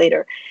 hours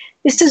later.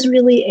 This is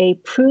really a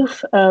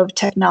proof of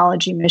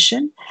technology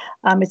mission.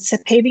 It's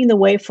paving the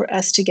way for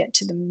us to get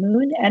to the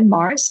moon and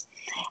Mars.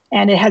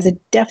 And it has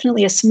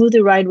definitely a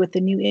smoother ride with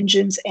the new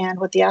engines. And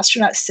what the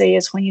astronauts say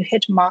is when you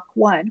hit Mach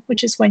 1,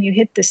 which is when you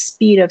hit the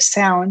speed of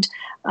sound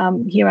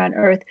here on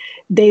Earth,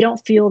 they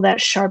don't feel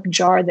that sharp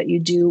jar that you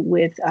do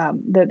with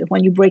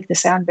when you break the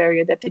sound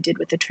barrier that they did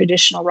with the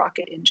traditional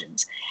rocket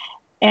engines.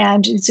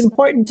 And it's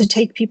important to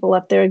take people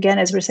up there, again,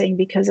 as we're saying,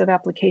 because of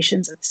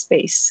applications of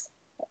space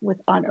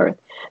on Earth.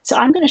 So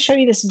I'm going to show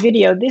you this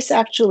video. This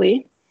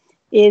actually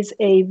is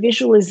a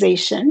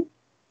visualization.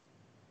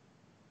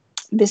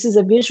 This is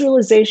a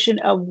visualization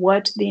of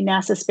what the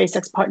NASA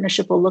SpaceX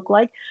partnership will look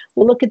like.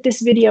 We'll look at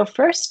this video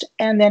first,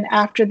 and then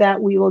after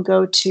that, we will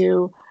go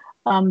to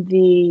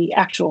the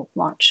actual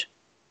launch.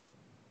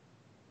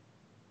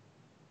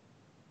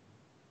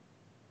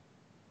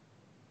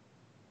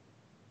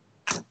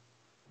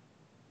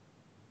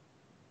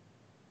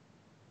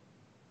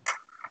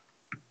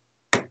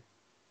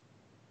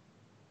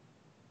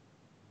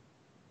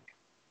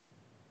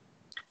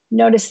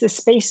 Notice the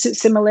spacesuit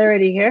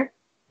similarity here.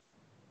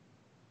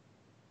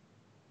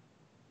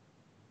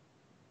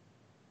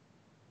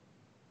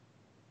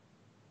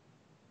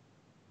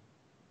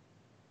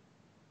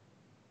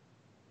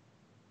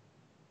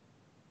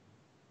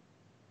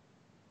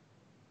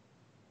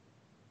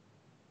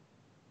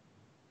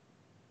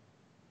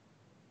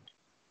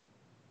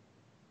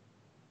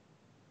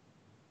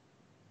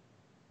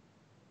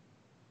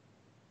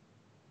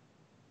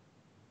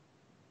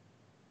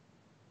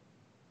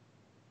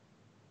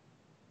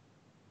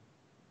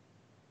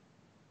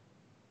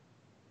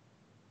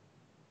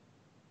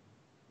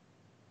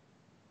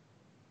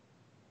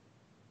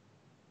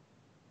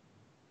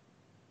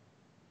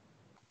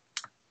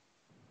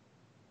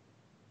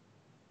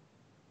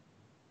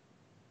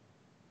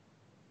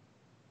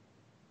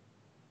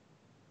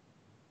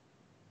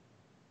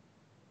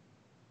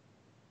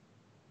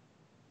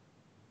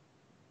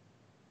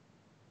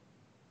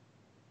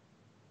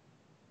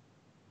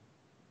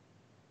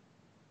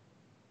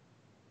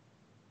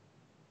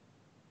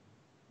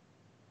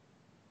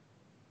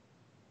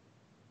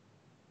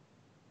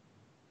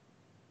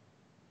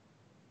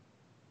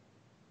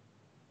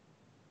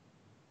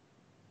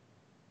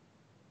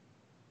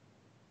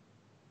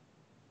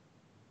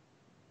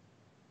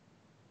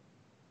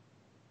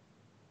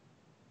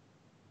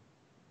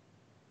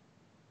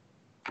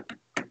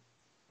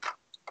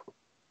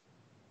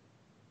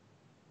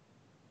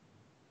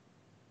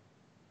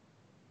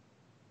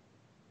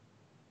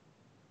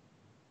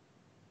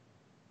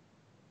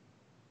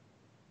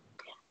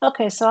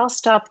 Okay, so I'll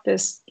stop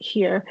this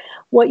here.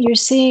 What you're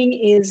seeing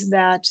is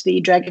that the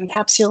Dragon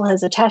capsule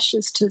has attached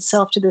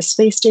itself to the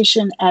space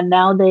station, and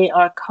now they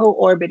are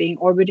orbiting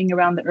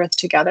around the Earth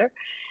together.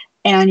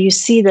 And you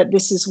see that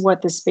this is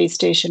what the space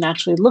station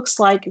actually looks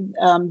like.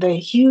 The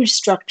huge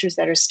structures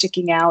that are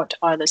sticking out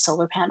are the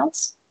solar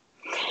panels.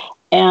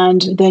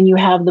 And then you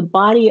have the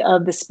body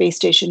of the space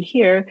station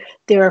here.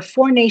 There are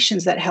 4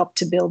 nations that helped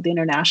to build the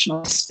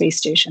International Space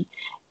Station: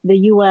 the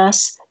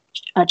US,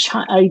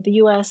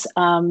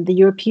 the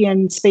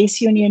European Space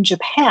Union,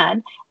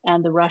 Japan,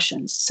 and the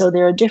Russians. So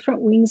there are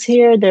different wings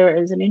here. There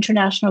is an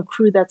international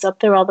crew that's up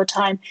there all the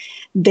time.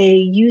 They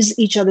use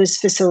each other's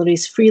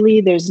facilities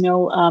freely. There's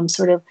no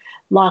sort of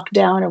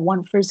lockdown of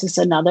one versus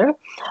another.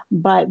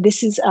 But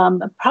this is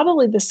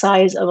probably the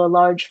size of a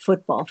large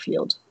football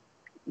field.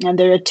 And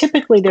they're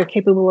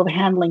capable of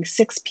handling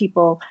 6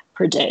 people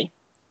per day.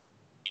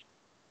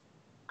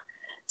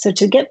 So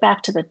to get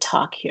back to the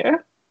talk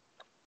here,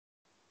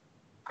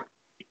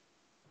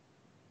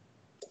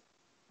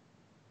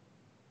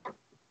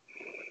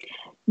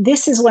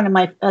 this is one of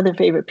my other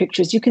favorite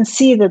pictures. You can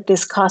see that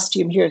this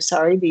costume here,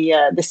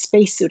 the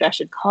spacesuit, I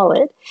should call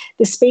it.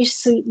 The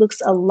spacesuit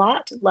looks a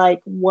lot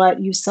like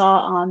what you saw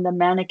on the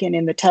mannequin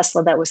in the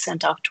Tesla that was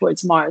sent off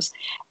towards Mars.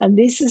 And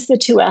this is the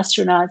 2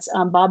 astronauts,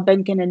 Bob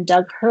Behnken and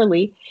Doug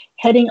Hurley,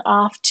 heading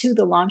off to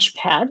the launch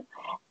pad.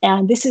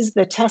 And this is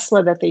the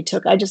Tesla that they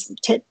took.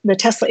 The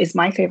Tesla is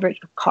my favorite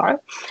car.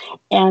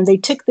 And they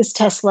took this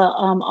Tesla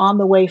on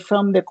the way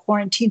from the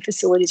quarantine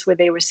facilities where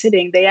they were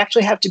sitting. They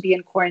actually have to be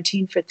in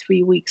quarantine for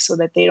 3 weeks so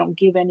that they don't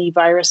give any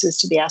viruses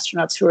to the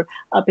astronauts who are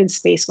up in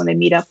space when they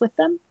meet up with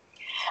them.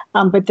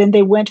 But then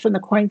they went from the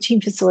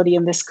quarantine facility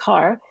in this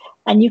car.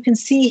 And you can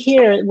see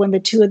here when the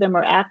 2 of them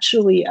are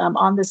actually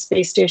on the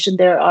space station,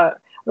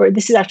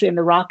 this is actually in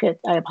the rocket,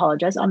 I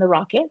apologize, on the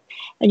rocket.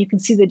 And you can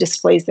see the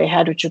displays they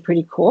had, which are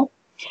pretty cool.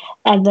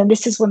 And then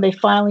this is when they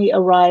finally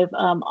arrive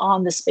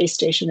on the space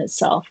station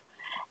itself.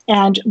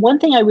 And one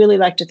thing I really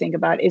like to think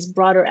about is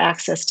broader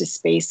access to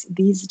space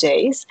these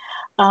days.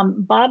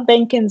 Bob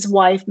Behnken's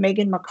wife,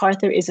 Megan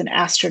MacArthur, is an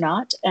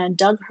astronaut, and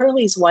Doug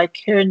Hurley's wife,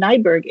 Karen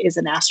Nyberg, is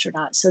an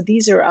astronaut. So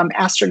these are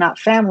astronaut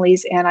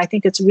families, and I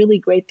think it's really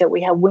great that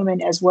we have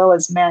women as well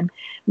as men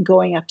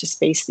going up to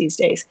space these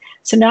days.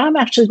 So now I'm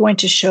actually going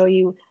to show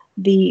you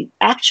the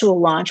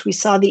actual launch. We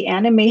saw the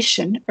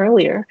animation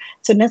earlier.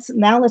 So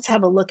let's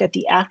have a look at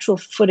the actual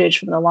footage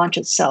from the launch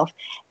itself.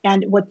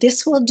 And what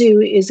this will do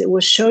is it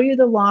will show you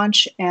the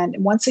launch. And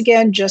once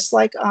again, just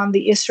like on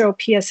the ISRO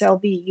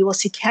PSLV, you will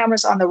see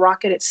cameras on the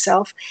rocket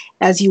itself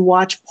as you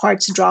watch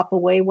parts drop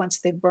away once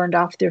they've burned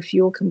off their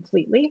fuel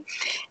completely.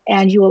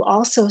 And you will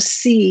also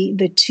see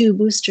the two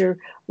booster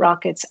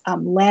rockets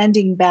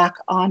landing back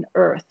on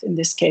Earth in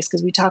this case,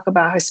 because we talk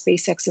about how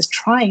SpaceX is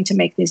trying to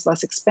make these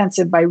less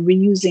expensive by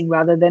reusing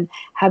rather than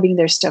having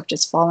their stuff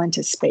just fall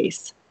into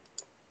space.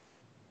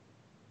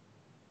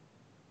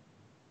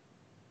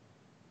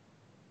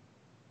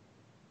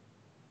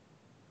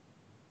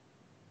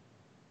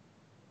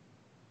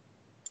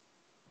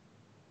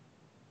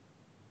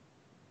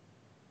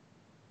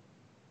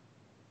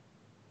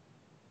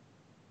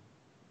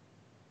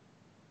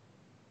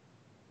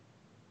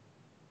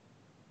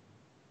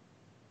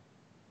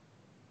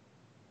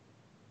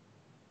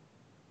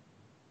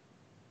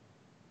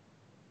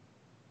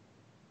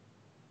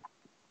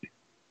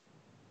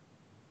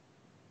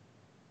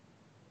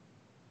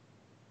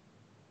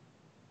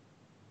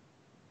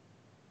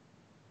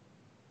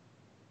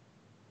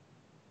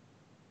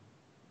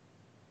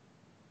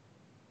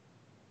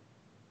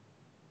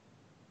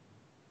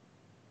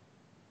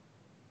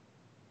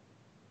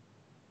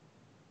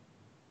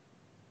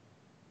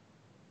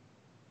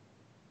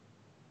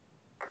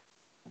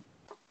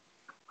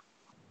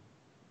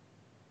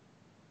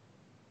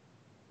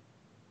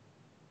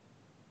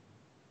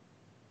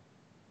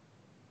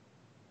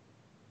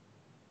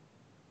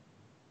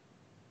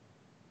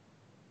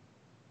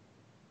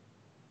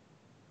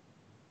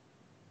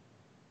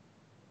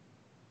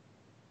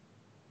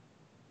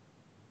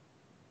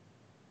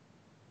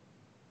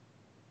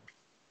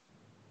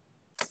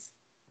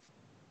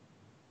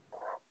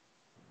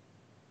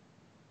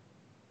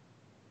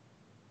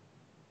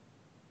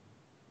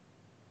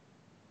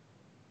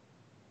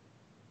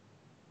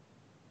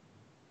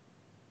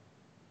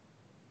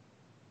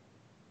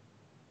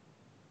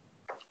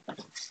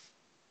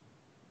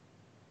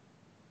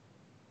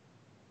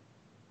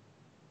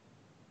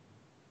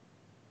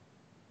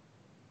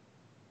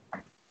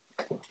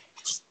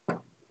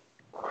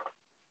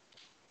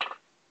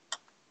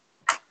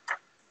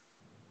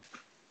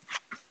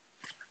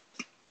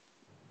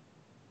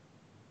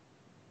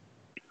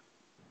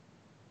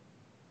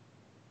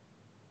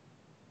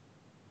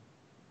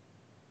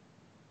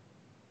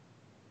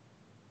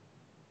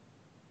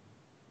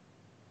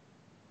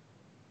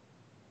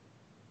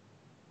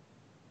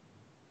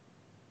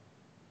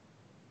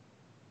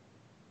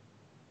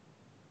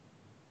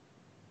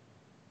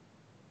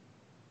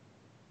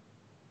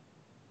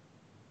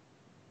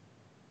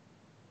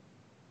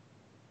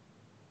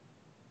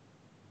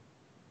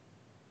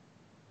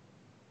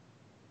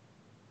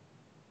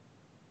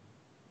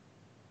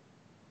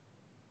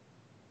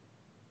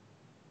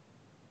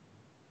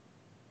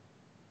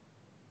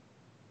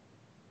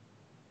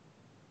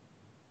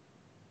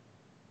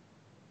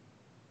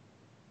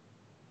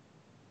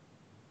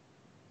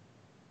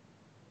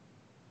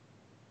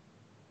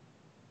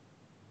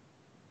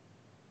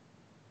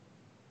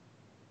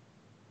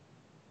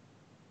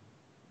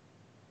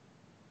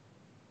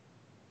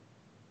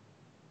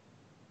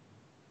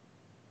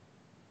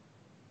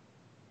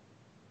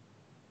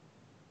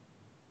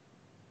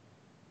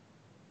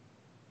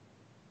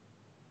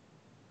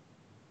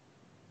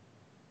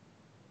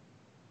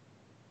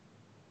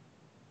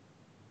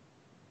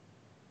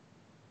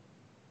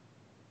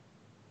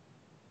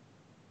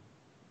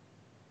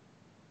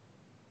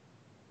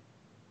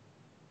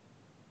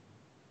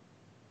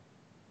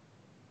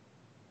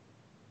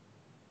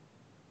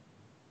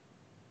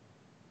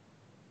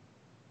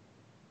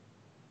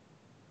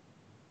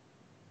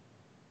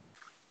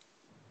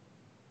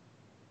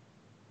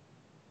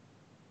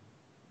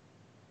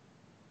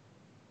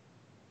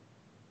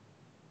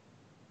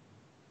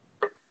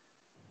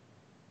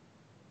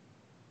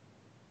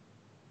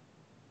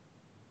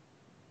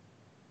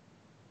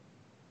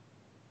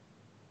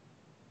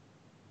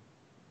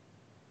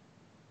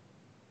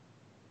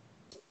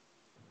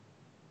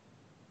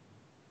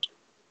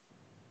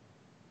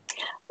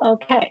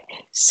 Okay,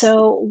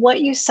 so what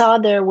you saw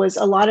there was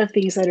a lot of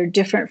things that are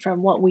different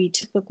from what we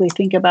typically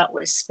think about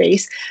with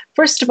space.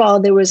 First of all,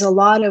 there was a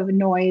lot of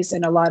noise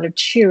and a lot of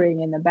cheering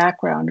in the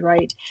background,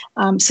 right?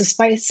 So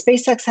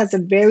SpaceX has a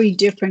very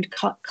different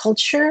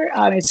culture.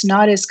 It's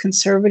not as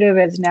conservative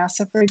as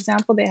NASA, for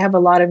example. They have a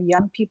lot of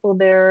young people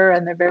there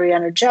and they're very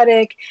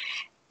energetic.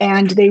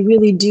 And they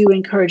really do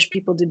encourage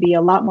people to be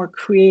a lot more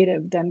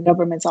creative than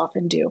governments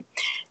often do.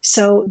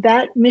 So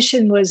that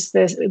mission was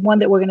the one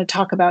that we're going to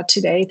talk about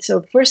today.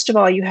 So first of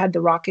all, you had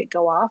the rocket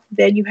go off.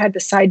 Then you had the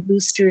side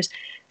boosters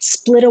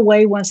split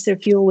away once their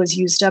fuel was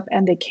used up,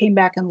 and they came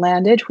back and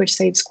landed, which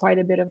saves quite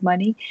a bit of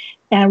money.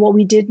 And what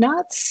we did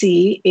not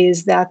see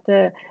is that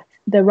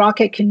the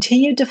rocket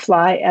continued to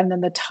fly, and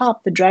then the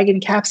top, the Dragon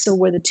capsule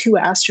where the two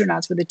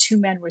astronauts, where the two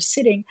men were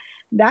sitting,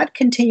 that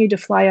continued to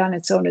fly on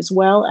its own as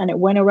well, and it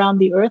went around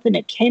the Earth, and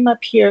it came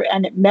up here,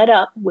 and it met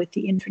up with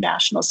the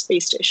International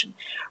Space Station.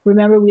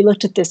 Remember, we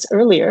looked at this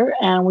earlier,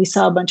 and we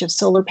saw a bunch of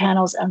solar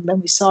panels, and then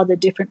we saw the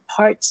different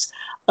parts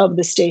of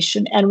the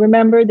station. And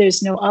remember,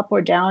 there's no up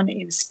or down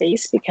in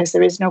space because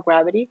there is no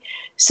gravity.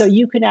 So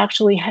you can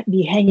actually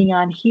be hanging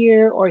on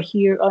here or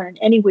in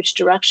any which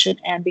direction.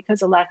 And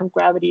because of lack of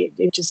gravity,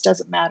 it just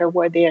doesn't matter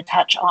where they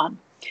attach on.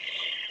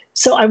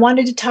 So I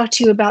wanted to talk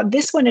to you about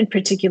this one in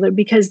particular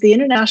because the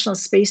International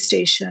Space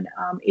Station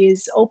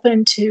is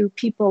open to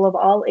people of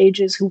all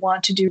ages who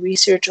want to do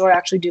research or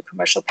actually do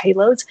commercial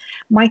payloads.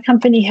 My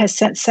company has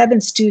sent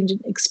 7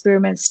 student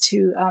experiments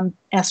to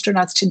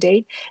astronauts to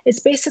date.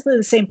 It's basically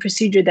the same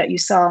procedure that you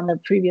saw on the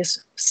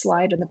previous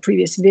slide, on the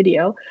previous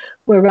video,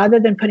 where rather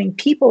than putting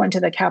people into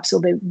the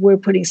capsule, we're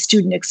putting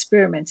student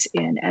experiments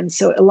in. And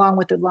so along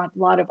with a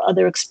lot of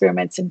other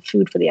experiments and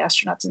food for the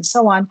astronauts and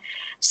so on.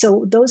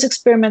 So those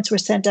experiments were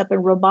sent up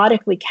and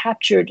robotically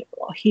captured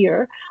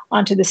here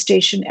onto the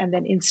station and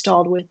then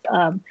installed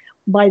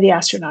by the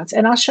astronauts.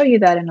 And I'll show you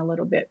that in a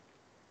little bit.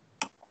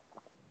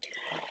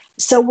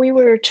 So we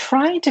were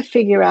trying to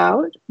figure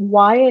out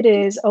why it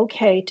is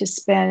okay to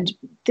spend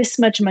this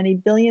much money,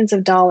 billions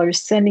of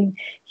dollars, sending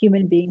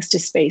human beings to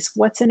space.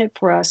 What's in it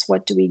for us?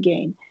 What do we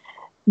gain?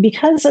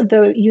 Because of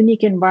the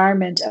unique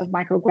environment of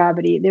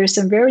microgravity, there's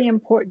some very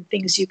important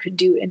things you can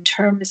do in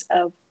terms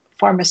of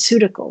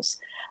pharmaceuticals.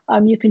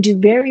 You can do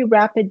very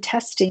rapid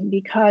testing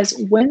because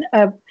when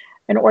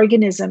an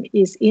organism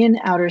is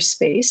in outer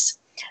space,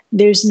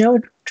 there's no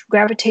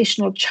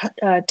gravitational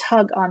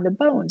tug on the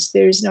bones.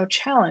 There's no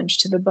challenge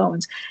to the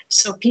bones.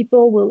 So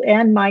people will,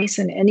 and mice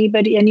and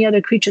any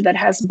other creature that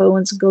has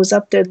bones goes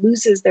up there,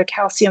 loses their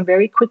calcium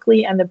very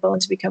quickly, and the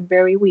bones become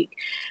very weak.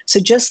 So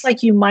just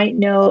like you might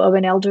know of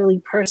an elderly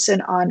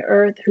person on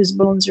Earth whose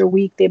bones are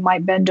weak, they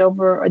might bend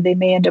over or they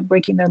may end up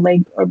breaking their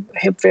leg or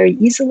hip very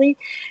easily.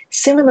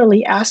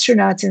 Similarly,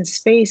 astronauts in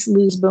space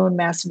lose bone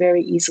mass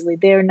very easily.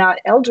 They're not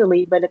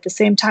elderly, but at the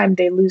same time,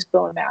 they lose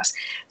bone mass.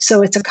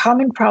 So it's a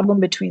common problem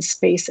between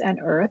space and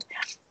Earth.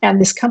 And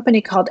this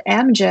company called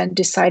Amgen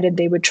decided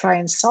they would try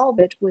and solve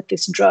it with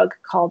this drug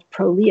called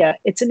Prolia.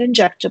 It's an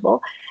injectable.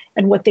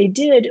 And what they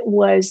did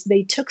was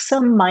they took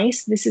some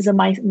mice. This is a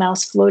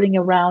mouse floating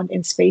around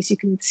in space. You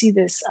can see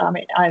this.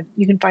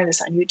 You can find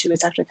this on YouTube.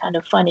 It's actually kind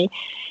of funny.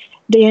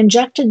 They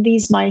injected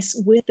these mice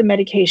with the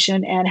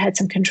medication and had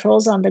some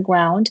controls on the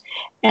ground.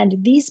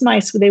 And these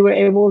mice, they were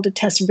able to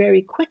test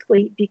very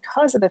quickly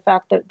because of the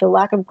fact that the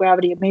lack of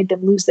gravity made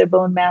them lose their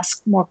bone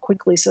mass more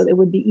quickly. So it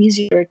would be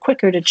easier,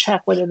 quicker to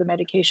check whether the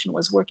medication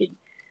was working.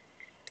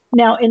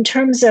 Now, in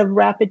terms of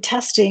rapid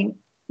testing,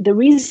 the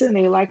reason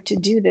they like to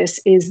do this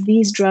is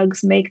these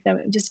drugs make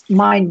them just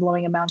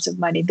mind-blowing amounts of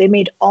money. They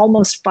made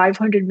almost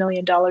 $500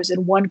 million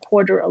in 1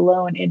 quarter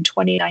alone in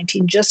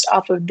 2019, just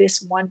off of this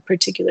one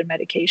particular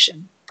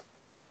medication.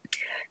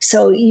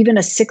 So even a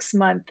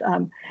 6-month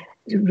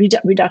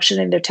reduction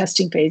in their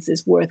testing phase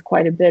is worth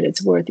quite a bit.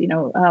 It's worth,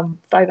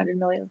 $500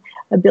 million,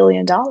 $1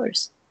 billion.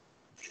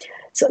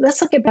 So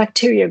let's look at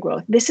bacteria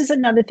growth. This is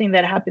another thing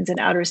that happens in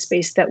outer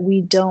space that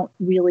we don't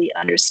really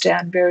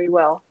understand very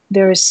well.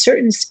 There are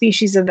certain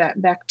species of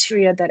that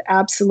bacteria that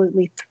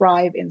absolutely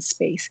thrive in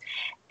space.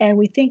 And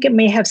we think it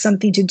may have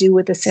something to do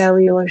with the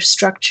cellular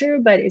structure,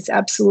 but it's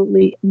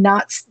absolutely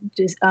not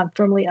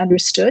firmly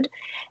understood.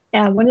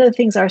 And one of the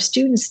things our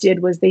students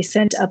did was they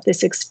sent up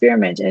this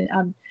experiment in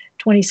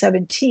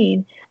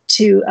 2017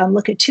 to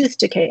look at tooth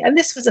decay. And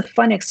this was a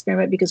fun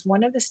experiment because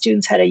one of the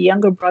students had a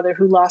younger brother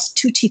who lost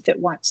 2 teeth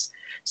at once.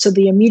 So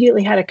they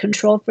immediately had a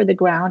control for the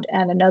ground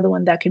and another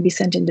one that could be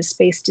sent into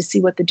space to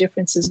see what the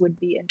differences would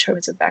be in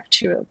terms of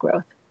bacterial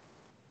growth.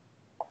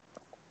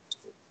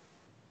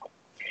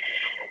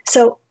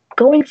 So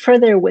going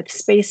further with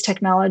space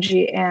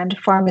technology and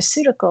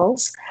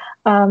pharmaceuticals,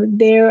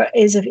 there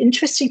is an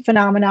interesting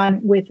phenomenon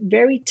with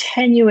very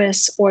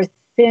tenuous or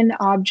thin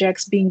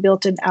objects being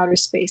built in outer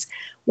space.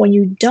 When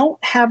you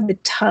don't have the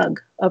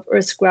tug of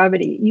Earth's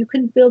gravity, you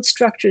can build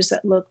structures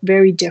that look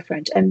very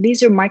different. And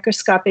these are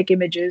microscopic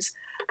images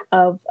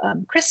of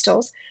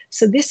crystals.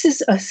 So this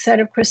is a set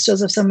of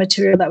crystals of some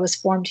material that was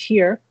formed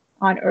here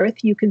on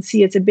Earth. You can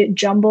see it's a bit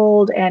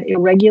jumbled and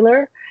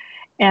irregular,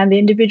 and the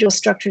individual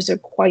structures are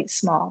quite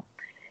small.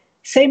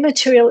 Same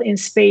material in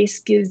space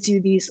gives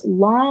you these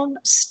long,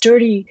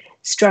 sturdy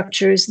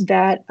structures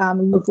that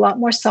look a lot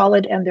more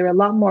solid and they're a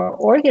lot more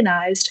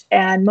organized.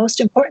 And most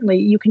importantly,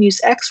 you can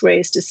use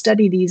X-rays to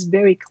study these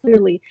very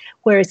clearly,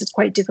 whereas it's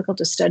quite difficult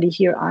to study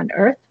here on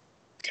Earth.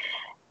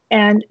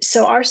 And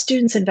so our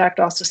students, in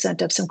fact, also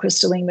sent up some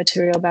crystalline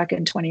material back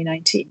in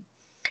 2019.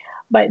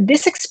 But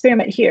this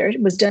experiment here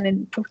was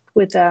done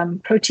with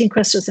protein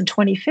crystals in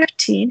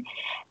 2015.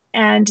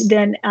 And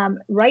then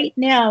right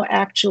now,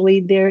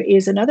 actually, there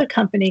is another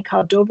company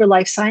called Dover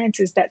Life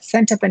Sciences that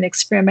sent up an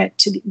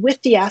experiment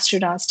with the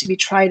astronauts to be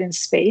tried in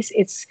space.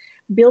 It's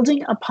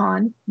building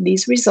upon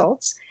these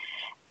results.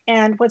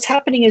 And what's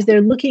happening is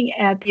they're looking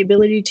at the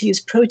ability to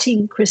use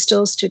protein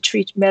crystals to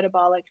treat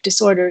metabolic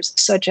disorders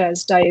such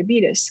as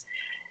diabetes.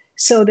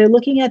 So they're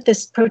looking at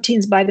these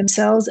proteins by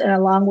themselves and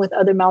along with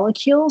other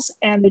molecules,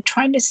 and they're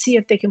trying to see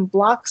if they can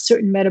block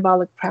certain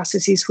metabolic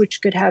processes,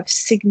 which could have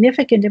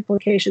significant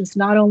implications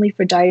not only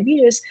for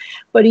diabetes,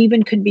 but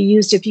even could be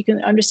used if you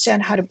can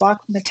understand how to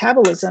block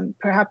metabolism.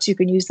 Perhaps you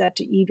can use that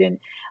to even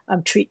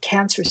treat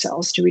cancer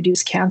cells, to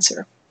reduce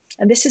cancer.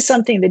 And this is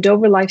something, the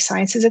Dover Life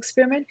Sciences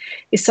experiment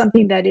is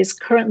something that is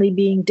currently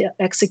being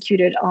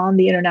executed on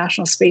the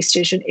International Space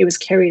Station. It was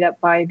carried out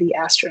by the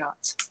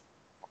astronauts.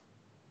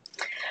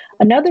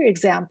 Another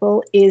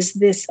example is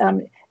this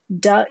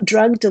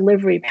drug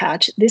delivery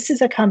patch. This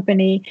is a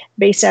company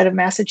based out of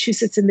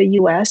Massachusetts in the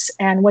US.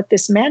 And what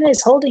this man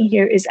is holding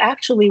here is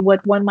actually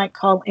what one might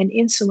call an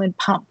insulin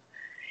pump.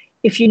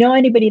 If you know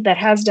anybody that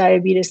has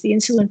diabetes, the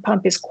insulin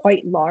pump is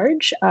quite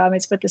large.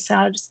 It's about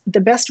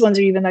the best ones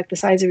are even like the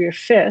size of your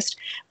fist,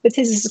 but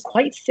this is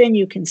quite thin,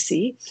 you can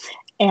see.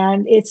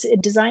 And it's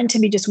designed to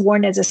be just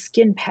worn as a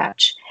skin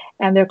patch.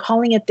 And they're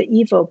calling it the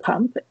Evo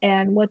pump.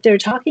 And what they're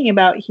talking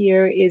about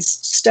here is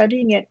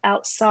studying it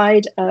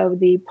outside of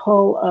the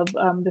pull of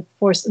the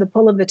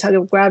pull of the tug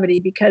of gravity,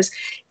 because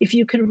if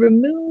you can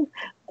remove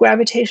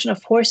gravitational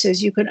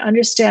forces, you can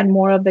understand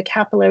more of the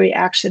capillary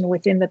action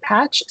within the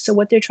patch. So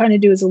what they're trying to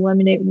do is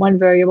eliminate one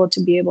variable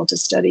to be able to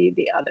study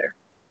the other.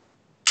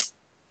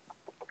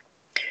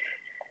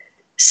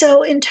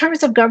 So in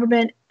terms of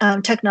government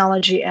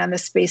technology and the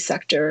space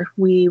sector,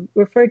 we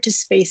referred to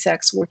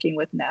SpaceX working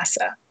with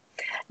NASA.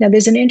 Now,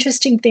 there's an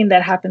interesting thing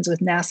that happens with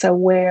NASA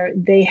where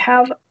they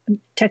have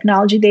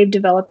technology they've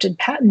developed and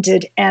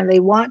patented, and they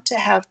want to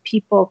have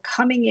people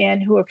coming in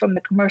who are from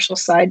the commercial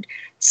side,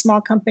 small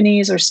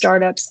companies or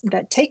startups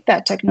that take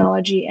that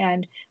technology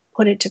and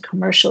put it to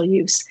commercial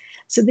use.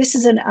 So this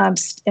is an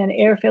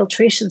air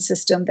filtration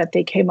system that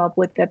they came up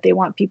with that they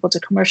want people to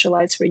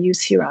commercialize for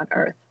use here on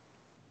Earth.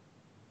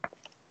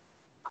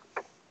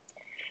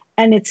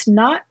 And it's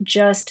not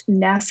just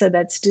NASA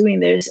that's doing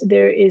this.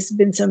 There has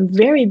been some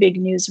very big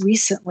news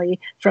recently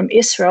from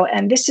ISRO,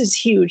 and this is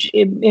huge.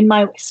 In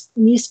my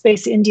New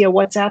Space India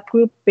WhatsApp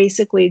group,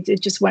 basically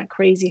it just went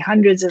crazy,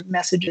 hundreds of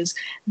messages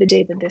the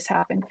day that this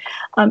happened.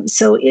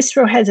 So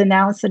ISRO has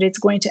announced that it's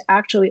going to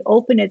actually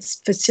open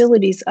its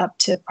facilities up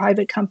to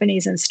private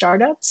companies and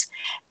startups,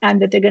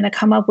 and that they're going to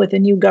come up with a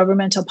new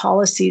governmental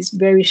policies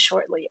very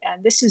shortly.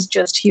 And this is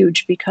just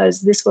huge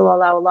because this will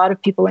allow a lot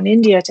of people in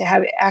India to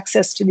have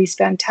access to these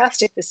fantastic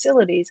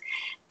facilities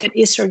that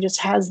ISRO just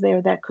has there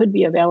that could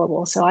be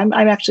available. So I'm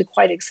actually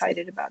quite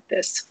excited about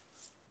this.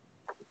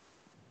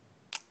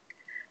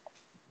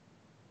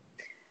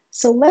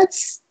 So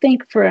let's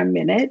think for a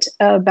minute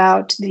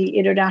about the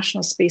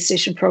International Space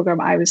Station program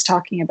I was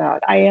talking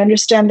about. I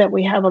understand that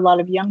we have a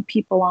lot of young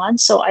people on,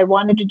 so I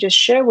wanted to just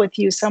share with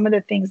you some of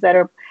the things that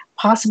are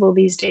possible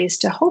these days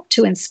to hope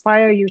to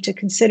inspire you to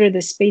consider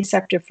the space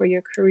sector for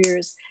your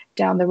careers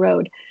down the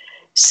road.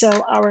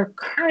 So our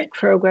current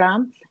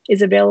program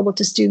is available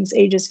to students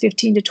ages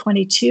 15 to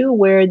 22,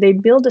 where they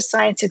build a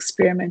science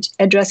experiment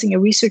addressing a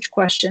research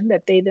question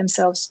that they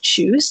themselves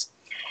choose.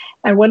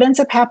 And what ends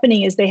up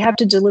happening is they have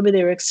to deliver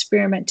their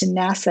experiment to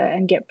NASA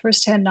and get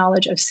firsthand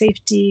knowledge of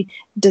safety,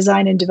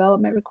 design, and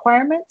development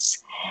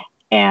requirements.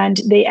 And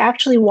they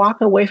actually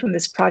walk away from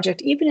this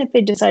project, even if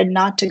they decide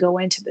not to go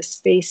into the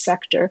space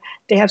sector.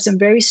 They have some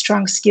very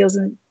strong skills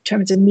in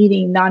terms of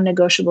meeting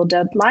non-negotiable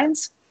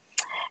deadlines.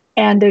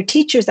 And their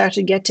teachers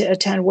actually get to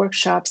attend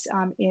workshops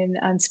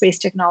on space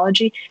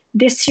technology.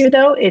 This year,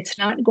 though, it's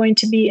not going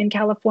to be in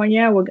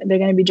California. They're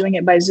going to be doing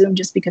it by Zoom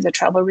just because of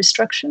travel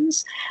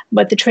restrictions.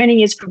 But the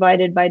training is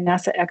provided by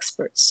NASA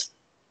experts.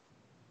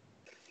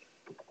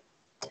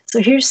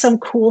 So here's some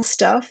cool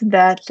stuff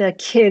that the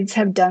kids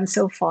have done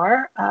so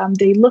far.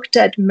 They looked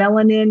at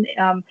melanin,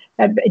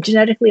 at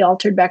genetically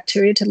altered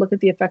bacteria to look at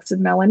the effects of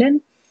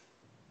melanin,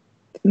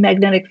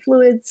 magnetic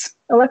fluids,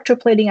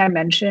 electroplating I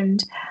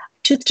mentioned,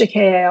 tooth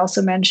decay I also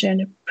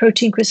mentioned,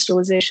 protein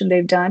crystallization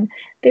they've done.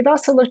 They've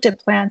also looked at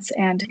plants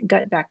and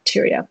gut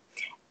bacteria.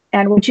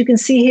 And what you can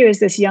see here is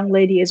this young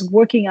lady is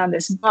working on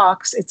this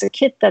box. It's a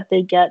kit that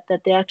they get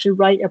that they actually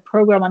write a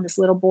program on this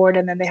little board,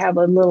 and then they have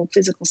a little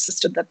physical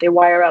system that they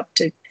wire up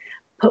to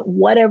put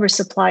whatever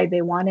supply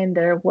they want in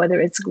there, whether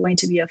it's going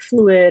to be a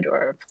fluid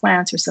or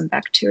plants or some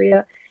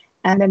bacteria,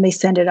 and then they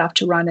send it off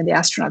to run and the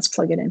astronauts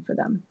plug it in for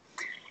them.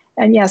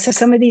 And yeah, so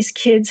some of these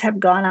kids have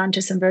gone on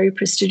to some very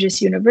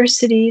prestigious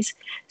universities.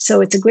 So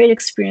it's a great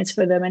experience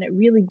for them, and it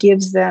really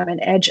gives them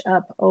an edge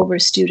up over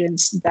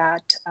students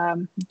that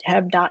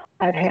have not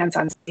had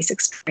hands-on space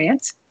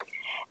experience.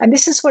 And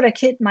this is what a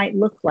kit might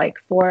look like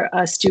for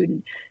a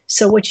student.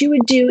 So what you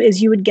would do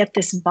is you would get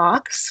this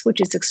box, which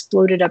is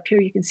exploded up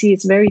here. You can see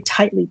it's very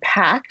tightly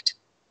packed.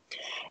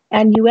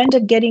 And you end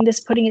up getting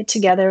this, putting it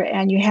together,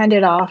 and you hand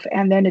it off,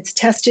 and then it's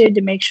tested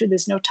to make sure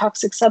there's no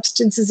toxic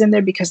substances in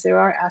there, because there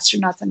are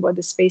astronauts on board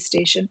the space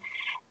station.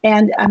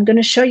 And I'm going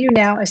to show you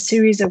now a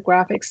series of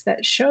graphics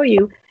that show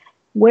you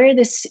where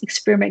this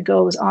experiment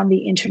goes on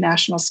the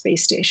International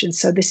Space Station.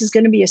 So this is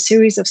going to be a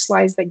series of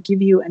slides that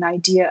give you an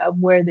idea of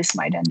where this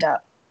might end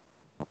up.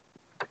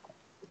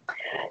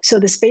 So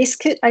the space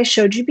kit I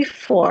showed you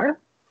before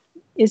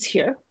is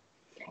here.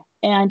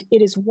 And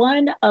it is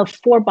one of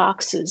 4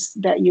 boxes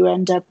that you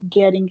end up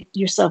getting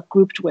yourself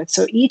grouped with.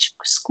 So each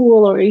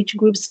school or each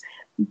group's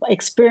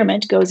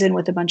experiment goes in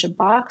with a bunch of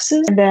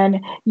boxes. And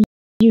then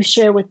you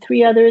share with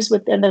 3 others,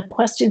 and the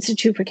Quest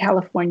Institute for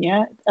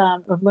California,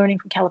 of Learning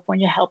from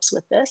California, helps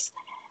with this.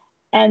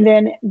 And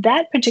then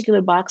that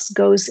particular box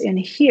goes in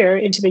here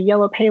into the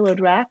yellow payload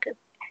rack.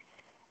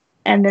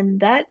 And then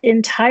that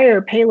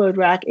entire payload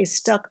rack is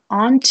stuck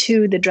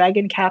onto the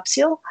Dragon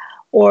capsule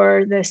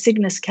or the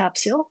Cygnus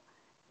capsule.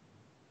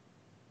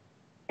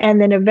 And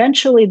then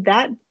eventually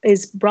that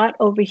is brought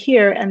over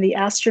here, and the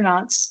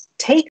astronauts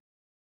take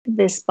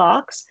this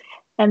box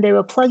and they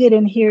will plug it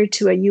in here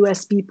to a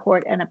USB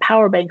port and a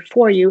power bank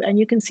for you. And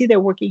you can see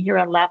they're working here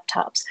on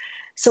laptops.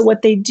 So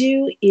what they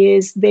do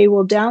is they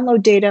will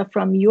download data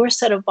from your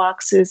set of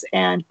boxes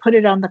and put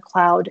it on the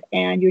cloud,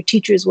 and your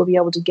teachers will be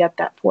able to get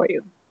that for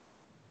you.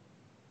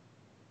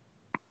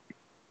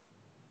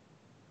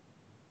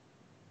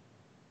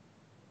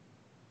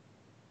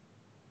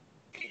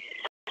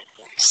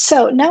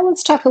 So now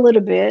let's talk a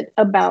little bit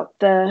about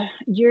the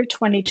year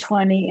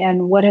 2020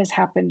 and what has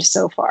happened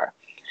so far.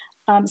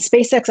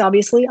 SpaceX,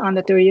 obviously, on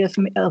the 30th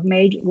of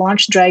May,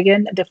 launched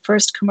Dragon, the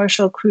first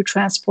commercial crew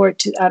transport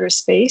to outer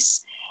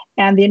space.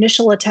 And the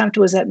initial attempt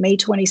was at May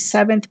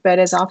 27th, but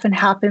as often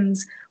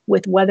happens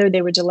with weather,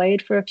 they were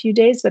delayed for a few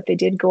days, but they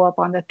did go up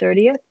on the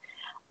 30th.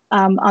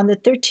 On the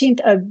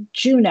 13th of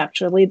June,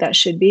 actually, that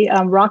should be,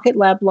 Rocket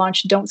Lab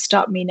launched Don't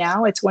Stop Me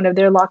Now. It's one of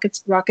their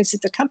rockets.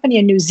 It's a company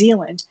in New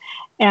Zealand,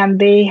 and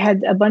they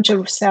had a bunch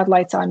of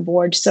satellites on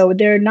board. So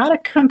they're not a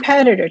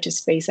competitor to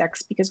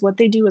SpaceX, because what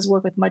they do is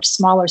work with much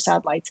smaller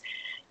satellites.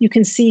 You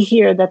can see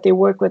here that they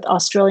work with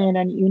Australian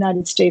and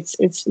United States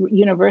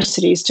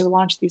universities to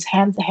launch these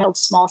handheld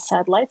small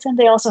satellites, and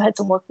they also had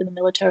some work with the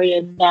military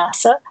and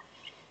NASA.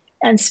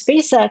 And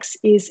SpaceX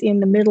is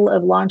in the middle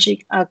of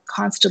launching a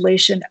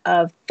constellation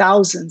of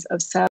thousands of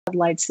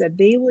satellites that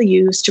they will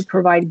use to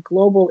provide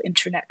global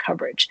internet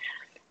coverage.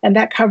 And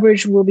that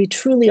coverage will be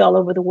truly all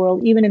over the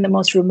world, even in the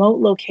most remote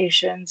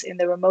locations, in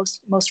the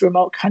most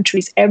remote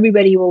countries.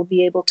 Everybody will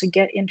be able to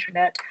get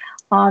internet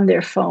on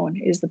their phone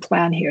is the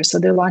plan here. So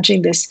they're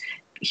launching this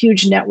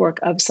huge network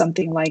of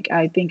something like,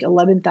 I think,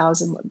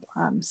 11,000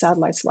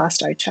 satellites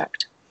last I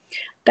checked.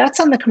 That's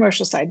on the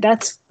commercial side.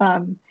 That's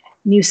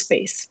new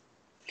space.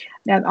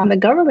 Now, on the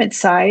government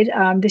side,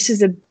 this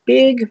is a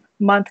big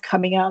month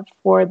coming up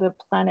for the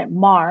planet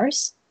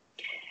Mars.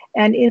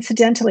 And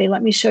incidentally,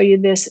 let me show you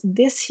this.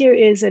 This here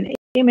is an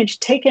image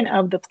taken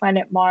of the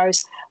planet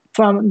Mars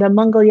from the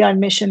Mangalyaan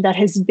mission that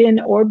has been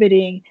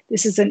orbiting.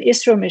 This is an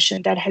ISRO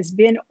mission that has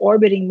been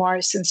orbiting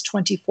Mars since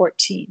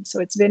 2014. So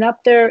it's been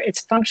up there,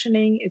 it's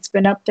functioning, it's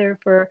been up there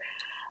for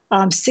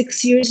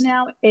 6 years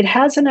now. It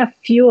has enough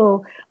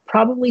fuel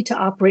probably to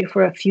operate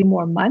for a few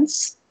more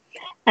months.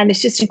 And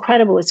it's just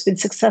incredible. It's been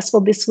successful.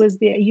 This was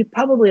you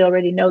probably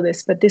already know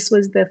this, but this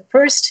was the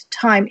first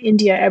time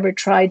India ever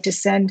tried to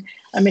send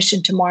a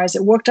mission to Mars.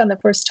 It worked on the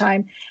first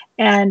time,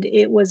 and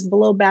it was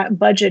below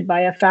budget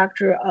by a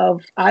factor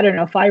of, I don't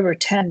know, 5 or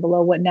 10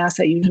 below what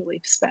NASA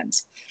usually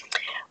spends.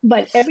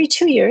 But every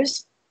 2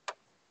 years,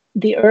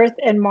 the Earth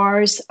and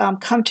Mars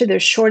come to their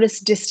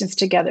shortest distance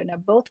together. Now,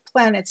 both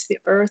planets, the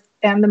Earth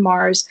and the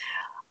Mars,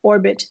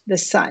 orbit the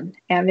sun,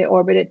 and they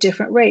orbit at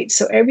different rates.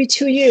 So every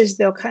 2 years,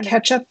 they'll kind of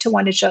catch up to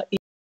one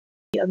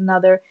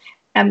another,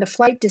 and the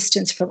flight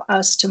distance from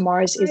us to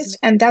Mars is,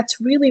 and that's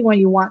really when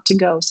you want to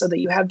go so that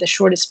you have the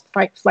shortest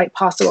flight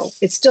possible.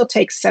 It still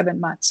takes 7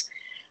 months.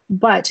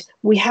 But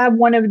we have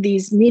one of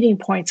these meeting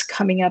points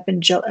coming up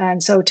in July,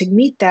 and so to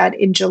meet that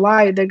in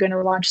July, they're going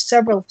to launch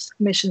several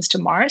missions to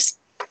Mars.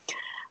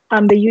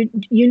 The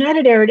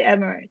United Arab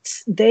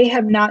Emirates, they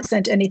have not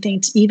sent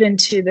anything even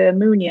to the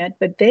moon yet,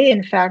 but they,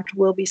 in fact,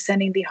 will be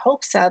sending the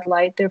HOPE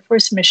satellite, their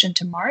first mission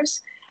to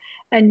Mars.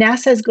 And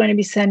NASA is going to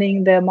be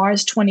sending the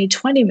Mars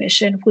 2020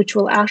 mission, which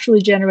will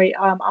actually generate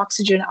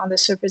oxygen on the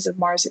surface of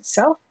Mars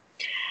itself.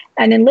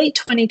 And in late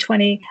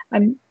 2020,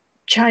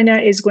 China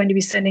is going to be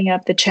sending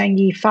up the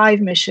Chang'e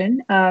 5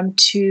 mission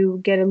to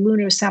get a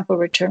lunar sample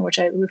return, which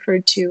I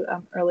referred to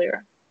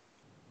earlier.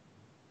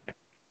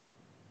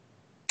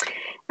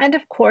 And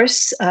of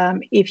course,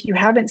 if you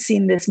haven't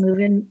seen this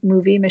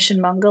movie, Mission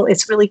Mangal,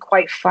 it's really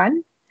quite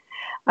fun.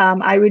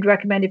 I would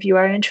recommend, if you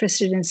are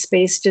interested in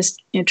space,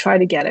 just try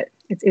to get it.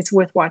 It's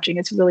worth watching.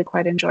 It's really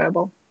quite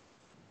enjoyable.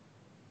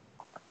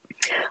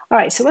 All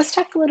right, so let's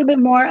talk a little bit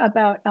more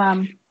about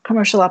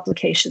commercial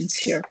applications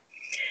here.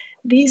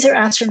 These are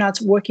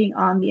astronauts working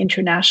on the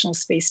International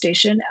Space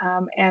Station.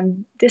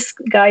 And this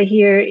guy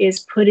here is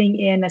putting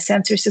in a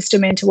sensor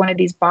system into one of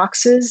these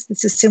boxes.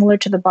 This is similar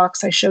to the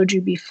box I showed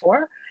you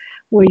before,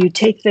 where you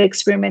take the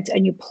experiments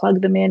and you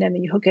plug them in and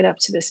then you hook it up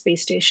to the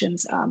space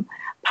station's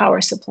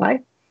power supply.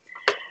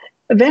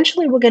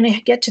 Eventually, we're going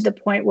to get to the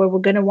point where we're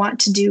going to want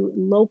to do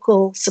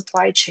local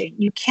supply chain.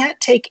 You can't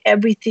take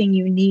everything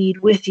you need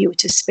with you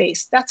to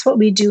space. That's what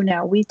we do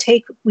now. We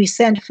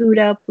send food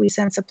up, we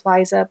send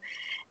supplies up,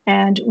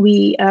 and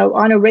we,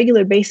 on a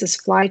regular basis,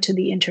 fly to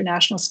the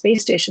International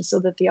Space Station so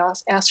that the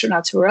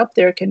astronauts who are up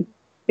there can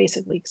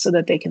basically, so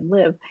that they can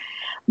live.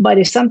 But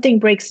if something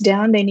breaks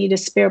down, they need a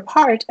spare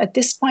part. At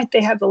this point,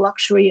 they have the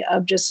luxury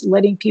of just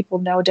letting people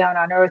know down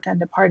on Earth,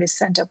 and the part is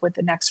sent up with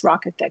the next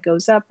rocket that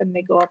goes up, and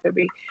they go up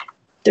every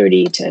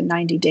 30 to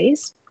 90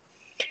 days.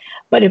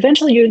 But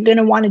eventually, you're going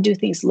to want to do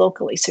things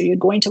locally. So you're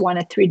going to want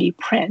to 3D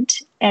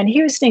print. And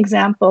here's an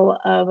example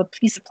of a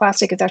piece of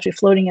plastic that's actually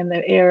floating in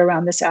the air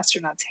around this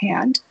astronaut's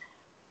hand.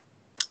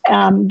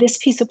 This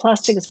piece of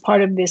plastic is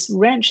part of this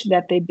wrench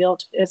that they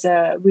built as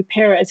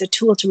a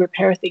tool to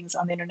repair things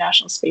on the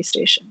International Space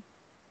Station.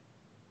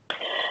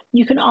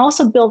 You can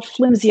also build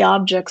flimsy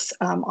objects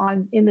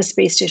in the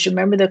space station.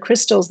 Remember the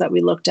crystals that we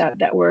looked at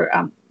that were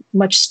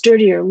much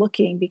sturdier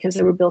looking because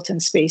they were built in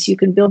space. You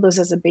can build those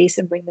as a base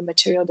and bring the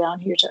material down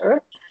here to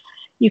Earth.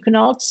 You can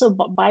also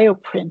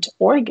bioprint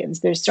organs.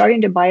 They're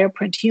starting to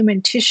bioprint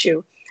human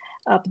tissue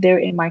up there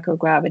in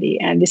microgravity.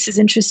 And this is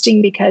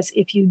interesting because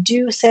if you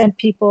do send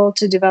people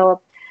to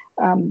develop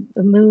a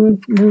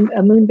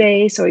moon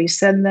base, or you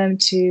send them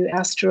to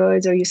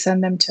asteroids, or you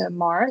send them to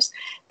Mars,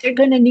 they're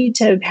going to need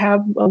to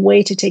have a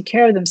way to take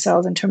care of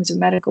themselves in terms of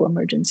medical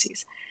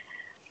emergencies.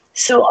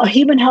 So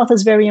human health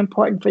is very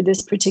important for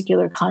this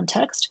particular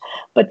context,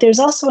 but there's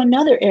also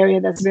another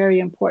area that's very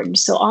important.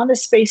 So on the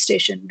space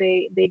station,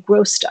 they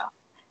grow stuff.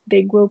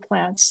 They grow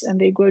plants, and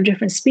they grow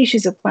different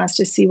species of plants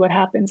to see what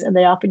happens, and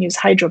they often use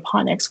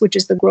hydroponics, which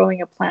is the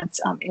growing of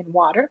plants in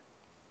water.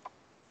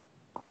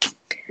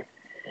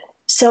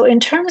 So in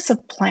terms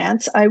of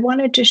plants, I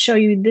wanted to show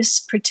you this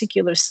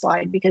particular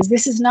slide because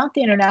this is not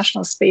the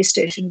International Space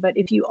Station, but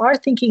if you are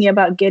thinking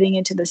about getting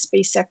into the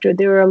space sector,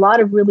 there are a lot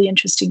of really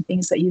interesting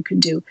things that you can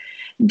do.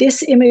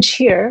 This image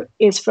here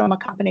is from a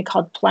company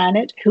called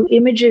Planet, who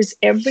images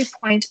every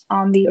point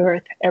on the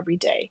Earth every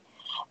day.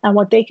 And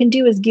what they can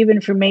do is give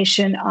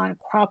information on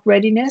crop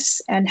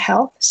readiness and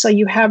health. So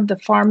you have the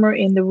farmer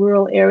in the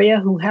rural area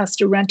who has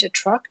to rent a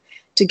truck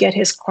to get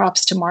his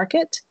crops to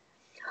market.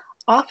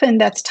 Often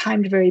that's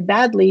timed very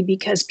badly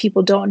because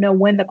people don't know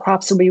when the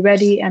crops will be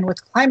ready. And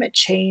with climate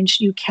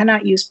change, you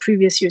cannot use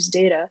previous year's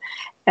data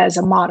as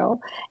a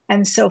model.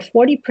 And so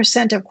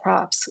 40% of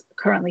crops,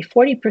 currently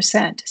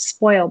 40%,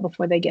 spoil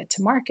before they get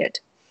to market.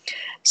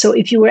 So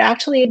if you were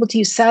actually able to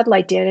use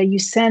satellite data, you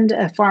send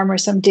a farmer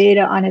some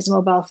data on his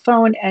mobile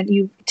phone and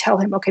you tell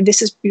him, okay,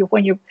 this is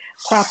when your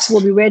crops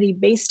will be ready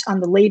based on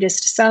the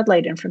latest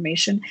satellite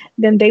information,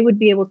 then they would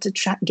be able to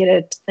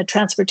get a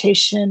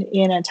transportation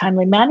in a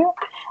timely manner.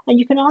 And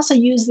you can also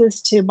use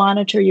this to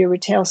monitor your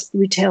retail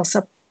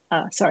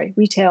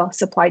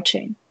supply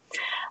chain.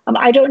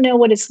 I don't know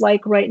what it's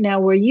like right now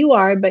where you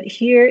are, but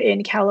here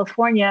in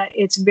California,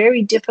 it's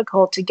very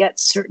difficult to get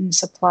certain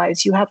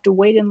supplies. You have to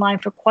wait in line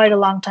for quite a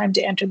long time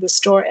to enter the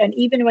store. And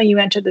even when you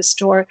enter the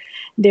store,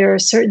 there are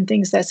certain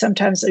things that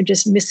sometimes are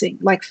just missing,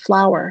 like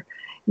flour.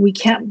 We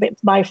can't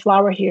buy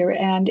flour here.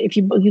 And if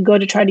you go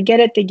to try to get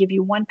it, they give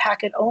you one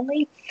packet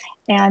only,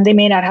 and they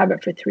may not have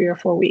it for 3 or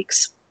 4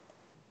 weeks.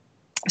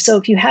 So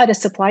if you had a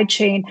supply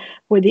chain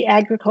where the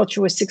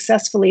agriculture was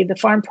the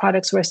farm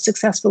products were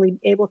successfully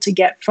able to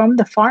get from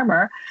the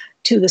farmer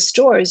to the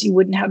stores, you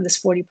wouldn't have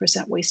this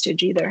 40%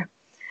 wastage either.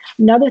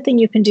 Another thing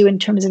you can do in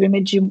terms of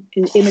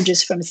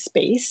images from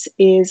space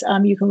is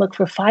you can look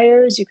for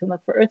fires, you can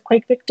look for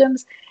earthquake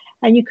victims,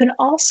 and you can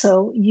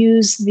also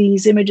use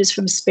these images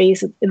from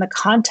space in the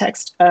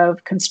context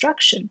of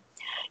construction.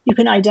 You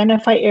can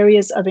identify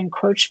areas of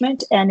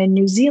encroachment. And in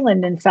New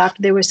Zealand, in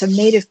fact, there were some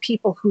native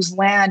people whose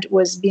land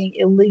was being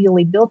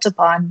illegally built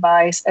upon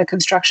by a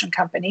construction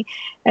company.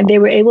 And they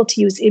were able to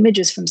use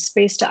images from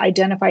space to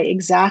identify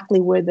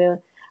exactly where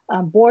the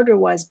border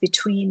was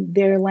between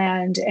their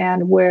land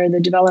and where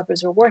the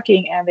developers were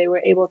working. And they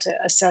were able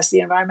to assess the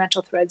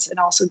environmental threats and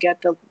also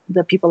get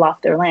the people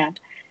off their land.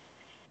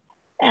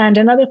 And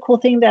another cool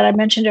thing that I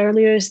mentioned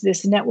earlier is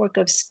this network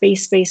of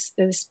space-based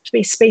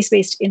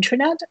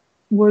intranet.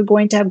 We're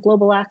going to have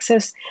global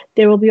access.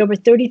 There will be over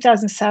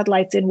 30,000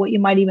 satellites in what you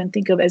might even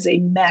think of as a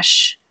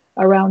mesh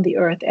around the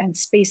Earth. And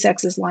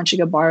SpaceX is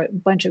launching a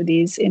bunch of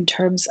these in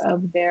terms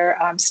of their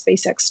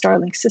SpaceX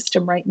Starlink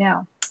system right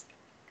now.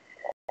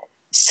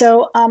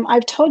 So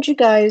I've told you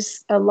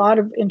guys a lot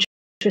of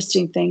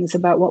interesting things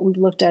about what we've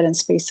looked at in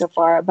space so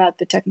far, about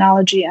the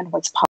technology and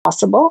what's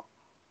possible.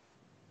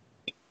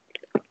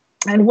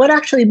 And what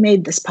actually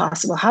made this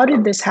possible? How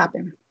did this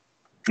happen?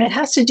 It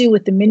has to do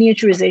with the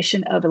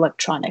miniaturization of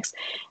electronics.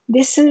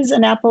 This is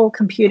an Apple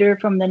computer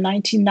from the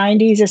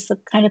 1990s. It's the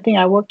kind of thing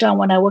I worked on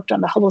when I worked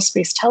on the Hubble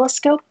Space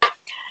Telescope.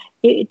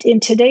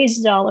 In today's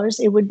dollars,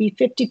 it would be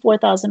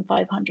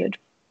 $54,500.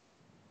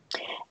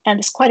 And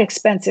it's quite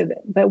expensive,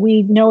 but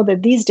we know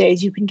that these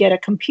days you can get a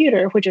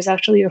computer, which is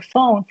actually your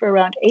phone, for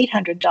around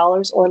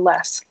 $800 or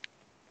less.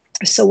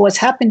 So what's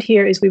happened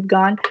here is we've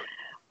gone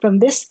from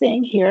this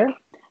thing here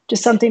to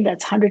something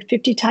that's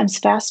 150 times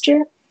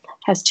faster,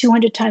 has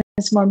 200 times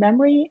more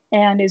memory,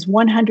 and is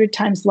 100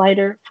 times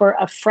lighter for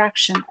a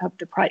fraction of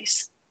the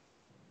price.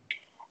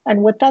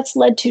 And what that's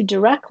led to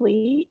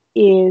directly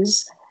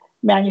is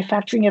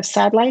manufacturing of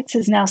satellites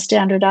is now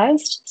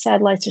standardized.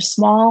 Satellites are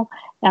small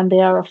and they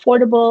are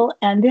affordable.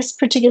 And this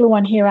particular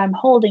one here I'm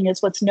holding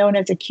is what's known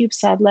as a cube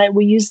satellite.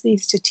 We use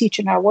these to teach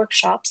in our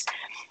workshops.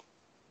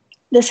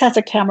 This has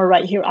a camera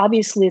right here.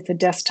 Obviously, it's a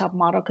desktop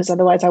model because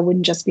otherwise I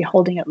wouldn't just be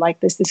holding it like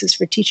this. This is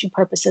for teaching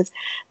purposes.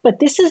 But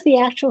this is the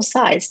actual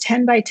size.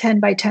 10 by 10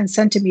 by 10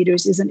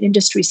 centimeters is an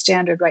industry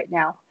standard right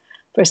now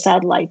for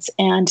satellites.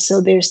 And so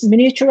there's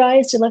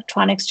miniaturized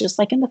electronics, just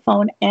like in the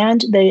phone,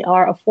 and they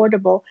are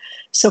affordable.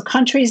 So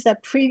countries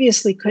that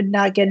previously could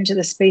not get into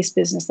the space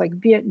business, like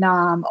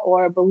Vietnam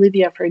or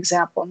Bolivia, for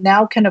example,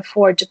 now can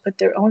afford to put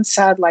their own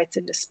satellites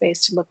into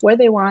space to look where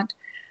they want,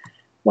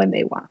 when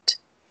they want.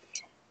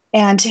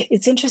 And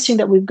it's interesting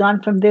that we've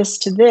gone from this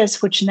to this,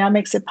 which now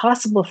makes it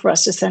possible for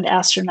us to send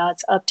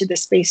astronauts up to the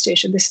space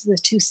station. This is the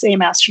two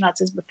same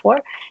astronauts as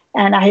before.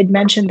 And I had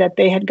mentioned that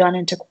they had gone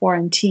into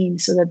quarantine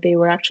so that they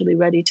were actually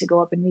ready to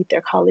go up and meet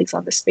their colleagues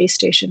on the space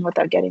station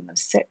without getting them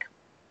sick.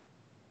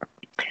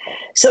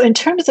 So in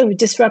terms of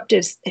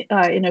disruptive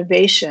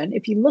innovation,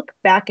 if you look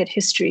back at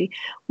history,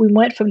 we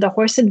went from the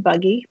horse and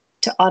buggy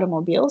to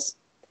automobiles,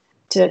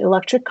 to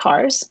electric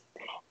cars.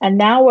 And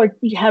now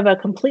we have a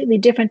completely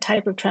different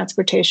type of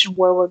transportation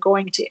where we're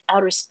going to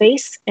outer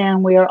space,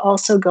 and we are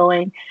also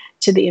going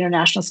to the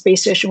International Space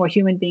Station where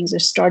human beings are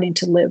starting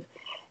to live.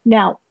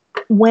 Now,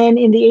 when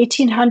in the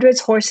 1800s,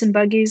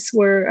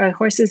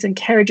 horses and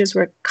carriages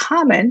were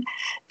common,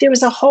 there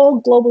was a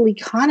whole global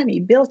economy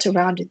built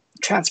around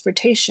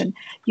transportation.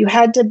 You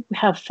had to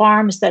have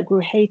farms that grew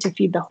hay to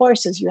feed the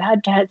horses. You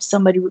had to have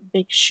somebody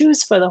make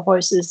shoes for the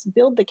horses,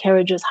 build the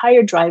carriages,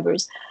 hire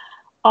drivers.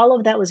 All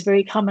of that was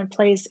very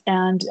commonplace.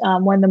 And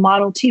when the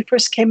Model T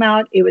first came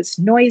out, it was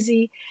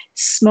noisy,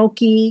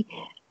 smoky,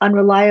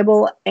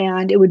 unreliable,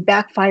 and it would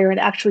backfire and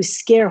actually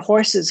scare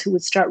horses who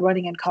would start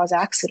running and cause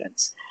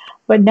accidents.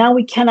 But now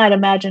we cannot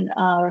imagine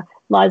our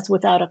lives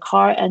without a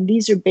car, and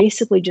these are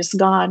basically just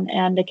gone.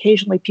 And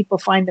occasionally people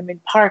find them in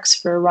parks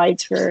for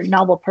rides for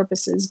novel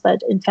purposes.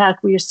 But in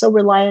fact, we are so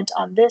reliant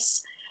on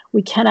this,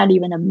 we cannot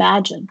even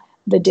imagine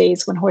the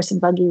days when horse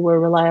and buggy were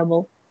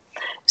reliable.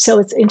 So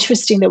it's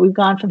interesting that we've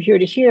gone from here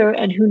to here,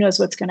 and who knows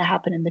what's going to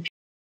happen in the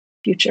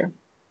future.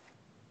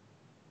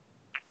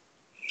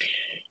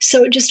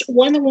 So just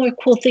one more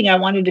cool thing I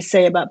wanted to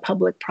say about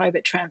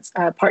public-private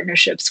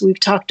partnerships. We've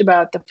talked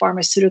about the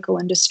pharmaceutical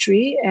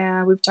industry,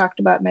 and we've talked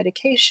about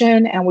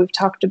medication, and we've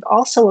talked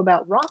also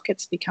about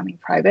rockets becoming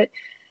private.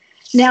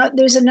 Now,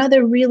 there's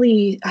another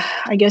really,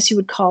 I guess you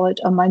would call it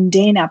a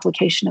mundane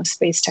application of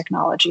space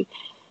technology.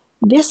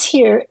 This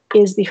here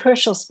is the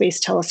Herschel Space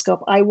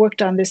Telescope. I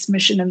worked on this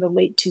mission in the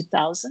late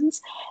 2000s.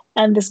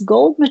 And this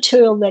gold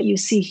material that you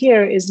see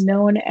here is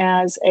known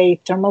as a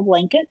thermal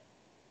blanket.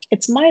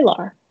 It's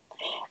mylar.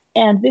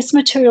 And this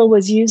material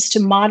was used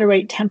to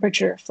moderate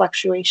temperature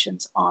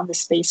fluctuations on the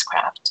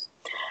spacecraft.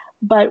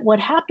 But what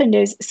happened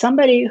is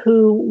somebody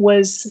who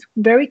was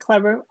very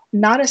clever,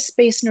 not a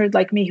space nerd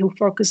like me who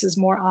focuses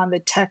more on the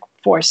tech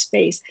for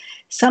space,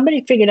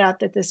 somebody figured out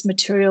that this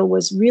material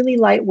was really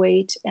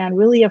lightweight and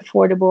really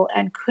affordable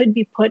and could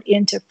be put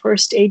into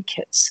first aid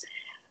kits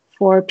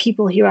for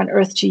people here on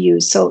Earth to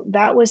use. So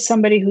that was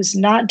somebody who's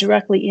not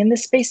directly in the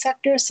space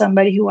sector,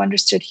 somebody who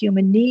understood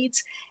human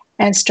needs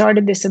and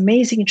started this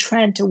amazing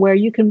trend to where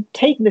you can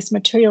take this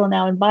material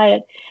now and buy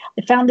it.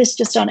 I found this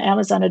just on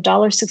Amazon,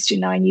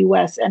 $1.69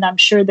 US, and I'm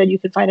sure that you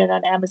can find it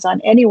on Amazon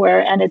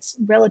anywhere, and it's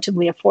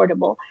relatively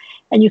affordable.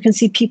 And you can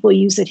see people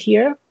use it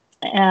here,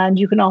 and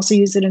you can also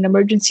use it in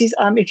emergencies.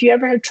 If you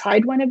ever have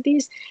tried one of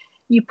these,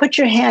 you put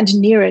your hand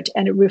near it,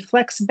 and it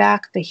reflects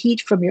back the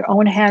heat from your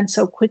own hand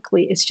so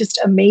quickly. It's just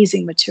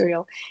amazing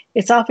material.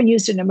 It's often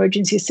used in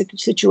emergency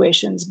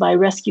situations by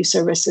rescue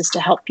services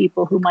to help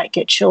people who might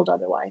get chilled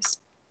otherwise.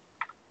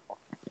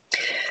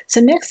 So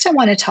next I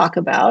want to talk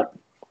about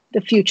the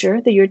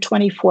future, the year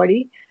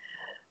 2040.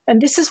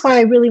 And this is why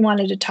I really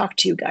wanted to talk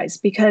to you guys,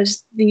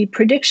 because the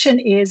prediction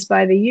is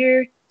by the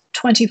year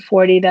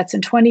 2040, that's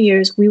in 20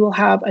 years, we will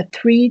have a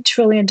 $3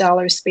 trillion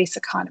space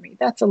economy.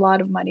 That's a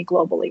lot of money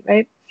globally,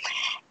 right?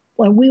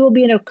 When we will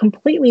be in a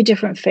completely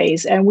different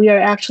phase, and we are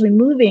actually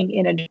moving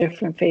in a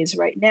different phase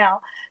right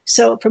now.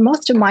 So for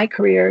most of my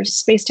career,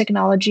 space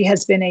technology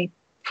has been a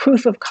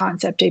proof of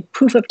concept, a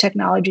proof of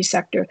technology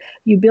sector.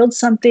 You build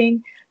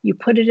something, you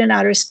put it in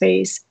outer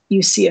space,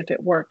 you see if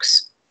it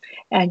works,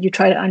 and you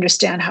try to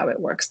understand how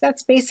it works.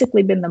 That's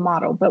basically been the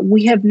model. But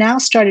we have now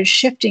started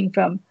shifting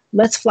from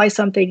let's fly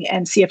something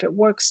and see if it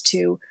works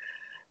to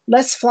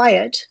let's fly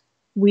it.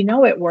 We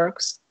know it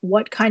works.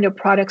 What kind of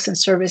products and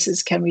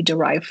services can we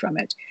derive from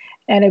it?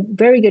 And a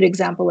very good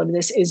example of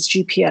this is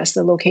GPS,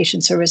 the location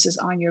services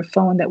on your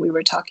phone that we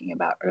were talking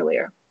about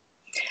earlier.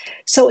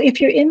 So if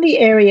you're in the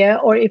area,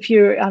 or if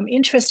you're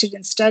interested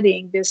in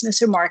studying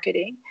business or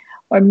marketing,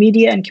 or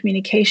media and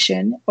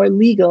communication, or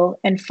legal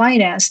and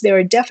finance, there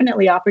are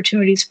definitely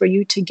opportunities for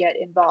you to get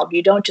involved.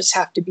 You don't just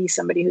have to be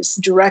somebody who's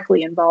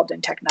directly involved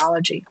in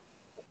technology.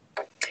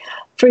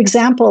 For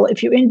example,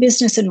 if you're in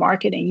business and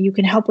marketing, you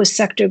can help with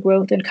sector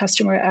growth and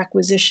customer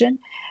acquisition.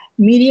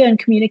 Media and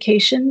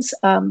communications,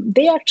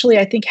 they actually,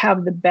 I think,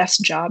 have the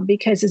best job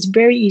because it's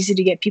very easy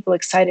to get people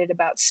excited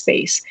about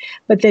space.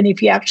 But then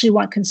if you actually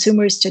want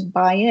consumers to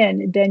buy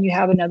in, then you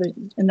have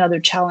another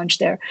challenge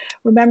there.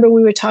 Remember,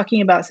 we were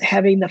talking about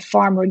having the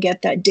farmer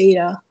get that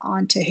data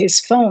onto his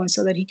phone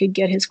so that he could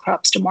get his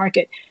crops to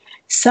market.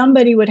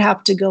 Somebody would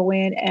have to go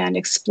in and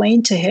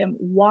explain to him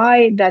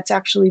why that's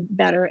actually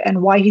better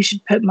and why he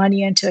should put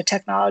money into a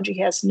technology he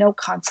has no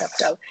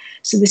concept of.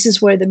 So this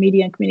is where the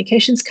media and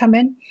communications come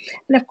in.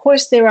 And of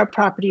course, there are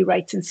property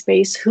rights in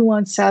space. Who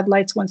owns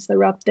satellites once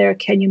they're up there?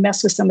 Can you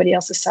mess with somebody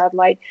else's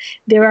satellite?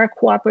 There are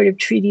cooperative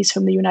treaties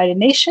from the United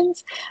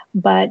Nations,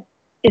 but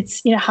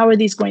it's, how are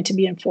these going to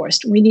be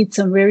enforced? We need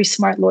some very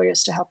smart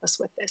lawyers to help us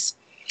with this.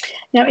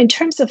 Now, in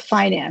terms of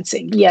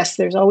financing, yes,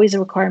 there's always a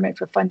requirement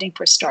for funding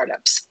for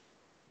startups.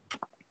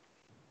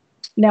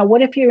 Now,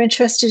 what if you're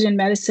interested in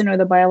medicine or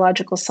the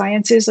biological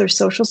sciences or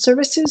social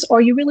services,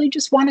 or you really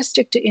just want to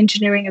stick to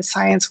engineering and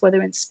science,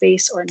 whether in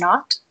space or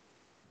not?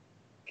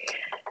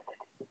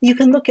 You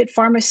can look at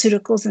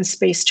pharmaceuticals and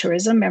space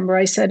tourism. Remember,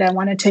 I said I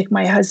want to take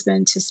my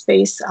husband to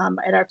space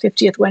at our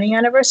 50th wedding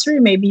anniversary.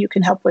 Maybe you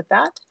can help with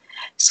that.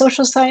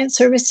 Social science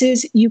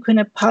services, you can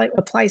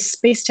apply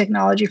space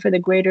technology for the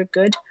greater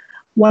good.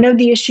 One of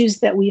the issues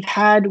that we've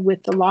had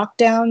with the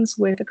lockdowns,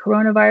 with the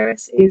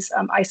coronavirus, is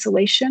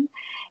isolation.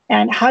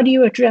 And how do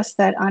you address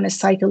that on a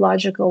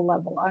psychological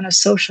level, on a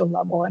social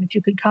level? And if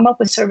you could come up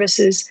with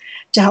services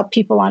to help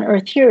people on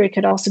Earth here, it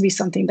could also be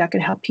something that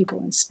could help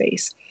people in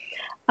space.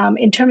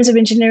 In terms of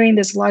engineering,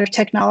 there's a lot of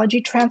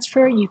technology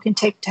transfer. You can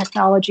take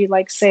technology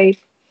like, say,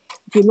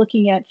 if you're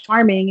looking at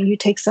farming and you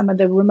take some of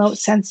the remote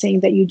sensing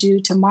that you do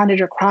to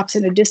monitor crops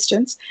in a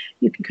distance,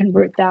 you can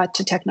convert that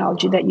to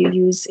technology that you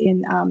use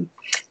in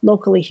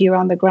locally here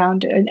on the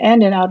ground and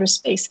in outer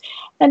space.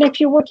 And if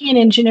you're working in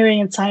engineering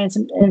and science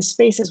and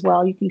space as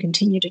well, you can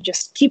continue to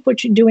just keep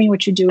what you're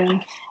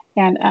doing,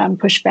 and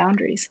push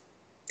boundaries.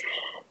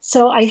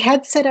 So I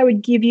had said I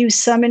would give you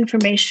some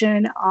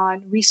information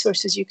on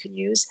resources you can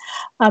use.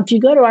 If you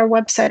go to our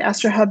website,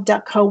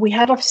 astrohub.co, we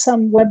have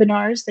some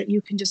webinars that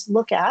you can just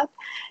look at.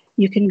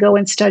 You can go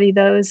and study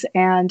those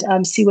and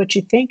see what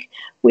you think.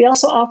 We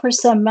also offer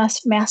some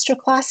master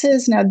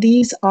classes. Now,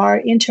 these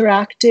are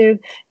interactive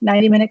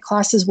 90-minute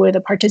classes where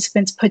the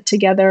participants put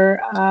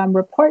together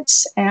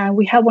reports, and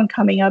we have one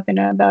coming up in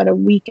about a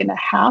week and a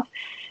half.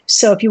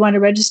 So if you want to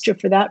register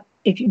for that,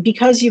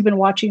 because you've been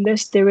watching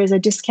this, there is a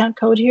discount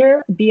code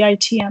here,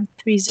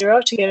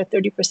 BITM30, to get a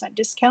 30%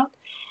 discount.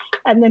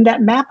 And then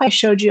that map I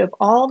showed you of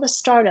all the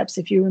startups,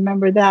 if you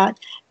remember that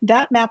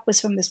map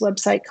was from this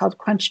website called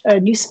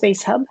New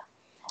Space Hub.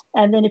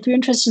 And then if you're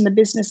interested in the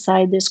business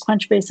side, there's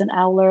Crunchbase and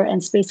Owler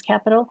and Space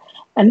Capital.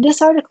 And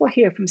this article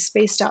here from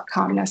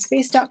space.com. Now,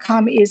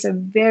 space.com is a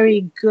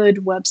very good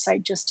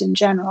website just in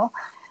general.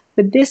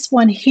 But this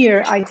one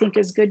here, I think,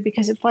 is good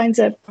because it provides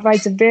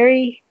a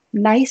very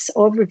nice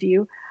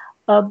overview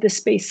of the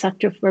space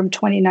sector from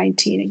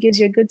 2019. It gives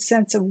you a good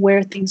sense of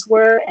where things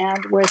were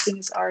and where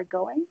things are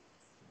going.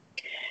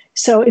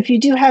 So if you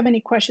do have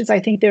any questions, I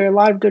think there are a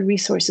lot of good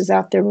resources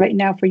out there right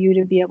now for you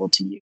to be able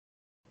to use.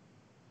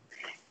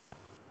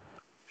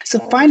 So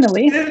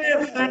finally,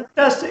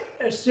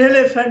 it's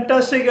really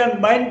fantastic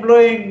and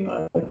mind-blowing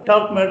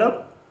talk,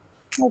 madam.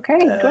 Okay,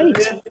 great.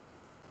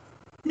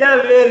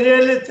 We're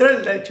really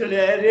thrilled, actually.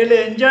 I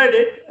really enjoyed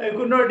it. I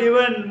could not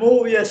even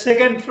move a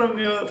second from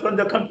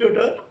the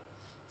computer.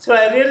 So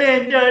I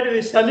really enjoyed it.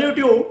 We salute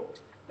you.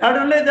 Not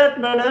only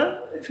that, madam,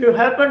 if you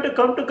happen to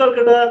come to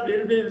Calcutta,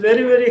 we'll be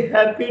very, very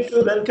happy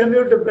to welcome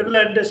you to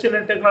Birla Industrial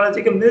and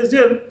Technological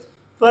Museum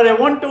for a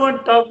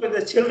one-to-one talk with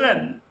the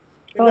children.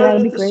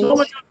 That'd be great. So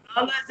much of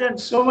knowledge and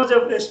so much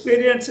of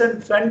experience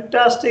and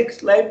fantastic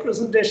slide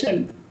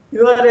presentation.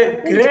 You are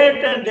a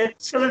great and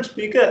excellent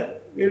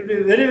speaker. We'll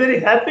be very, very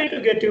happy to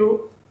get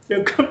you. If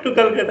you come to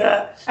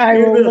Calcutta,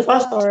 we'll be the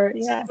first to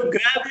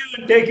grab you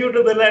and take you to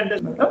Birla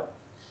Industrial.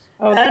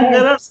 Okay. And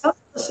there are some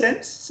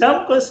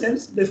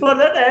questions. Before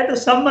that, I had to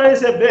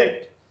summarize a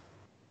bit.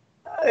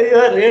 You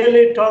have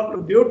really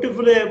talked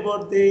beautifully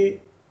about the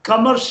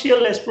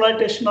commercial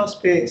exploitation of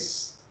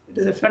space. It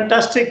is a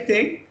fantastic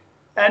thing.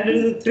 And it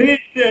is a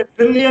 $3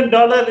 trillion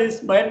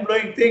is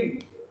mind-blowing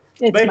thing.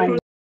 It's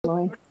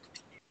mind-blowing.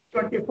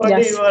 2040,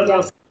 yes, you are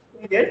doing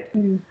it.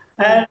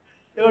 And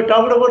you were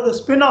talking about the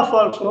spin-off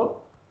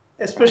also,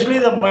 especially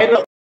the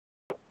Myra.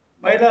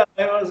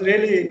 I was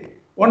really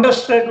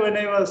wonderstruck when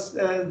I was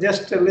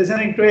just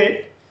listening to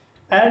it.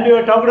 And you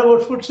were talking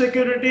about food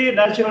security,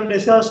 natural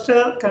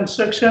disaster,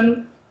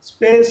 construction,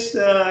 space,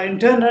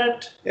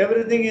 internet,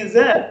 everything is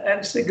there. And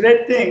it's a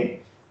great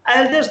thing.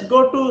 I'll just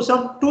go to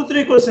some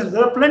 2-3 questions.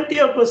 There are plenty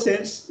of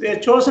questions. We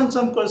have chosen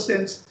some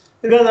questions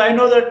because I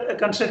know that a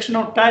construction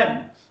of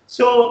time.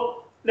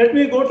 So let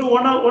me go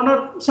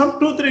to some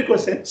 2-3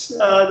 questions.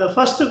 The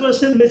first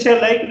question which I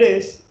liked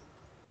is,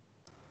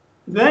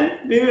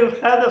 when we will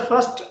have the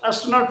first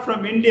astronaut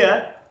from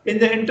India in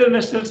the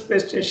International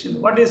Space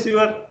Station? What is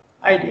your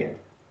idea?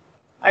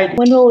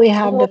 When will we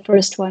have the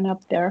first one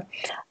up there?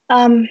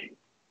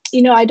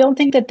 I don't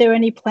think that there are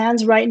any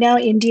plans right now.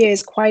 India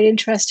is quite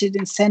interested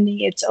in sending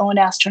its own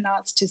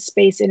astronauts to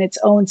space in its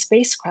own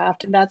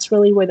spacecraft, and that's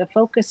really where the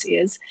focus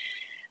is.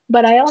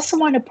 But I also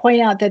want to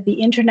point out that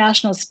the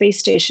International Space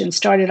Station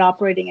started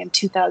operating in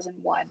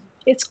 2001.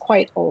 It's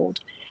quite old.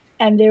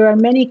 And there are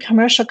many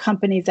commercial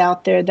companies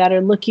out there that are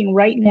looking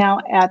right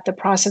now at the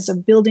process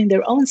of building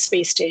their own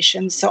space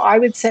stations. So I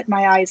would set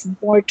my eyes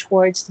more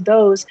towards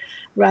those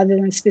rather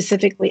than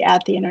specifically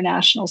at the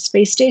International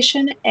Space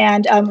Station.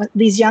 And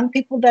these young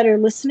people that are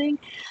listening,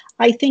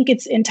 I think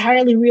it's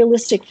entirely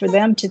realistic for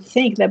them to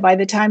think that by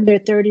the time they're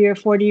 30 or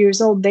 40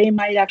 years old, they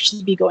might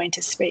actually be going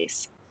to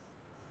space.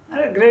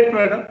 Great,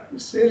 madam.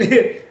 It's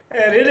really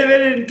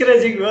very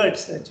encouraging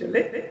words,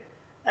 actually.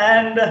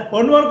 And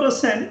one more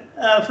question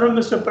from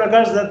Mr.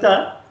 Prakash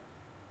Datta.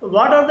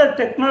 What are the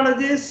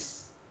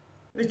technologies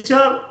which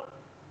are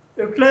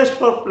utilized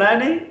for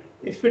planning,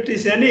 if it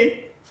is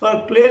any,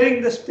 for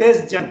clearing the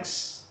space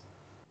junks?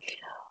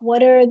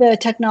 What are the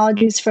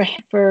technologies for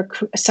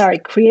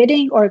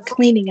creating or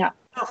cleaning up?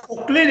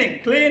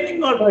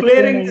 Cleaning or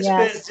clearing the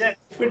space junk,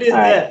 if it is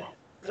there.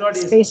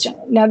 Space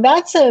junk. Now,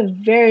 that's a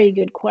very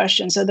good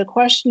question. So the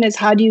question is,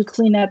 how do you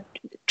clean up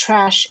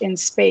trash in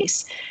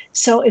space?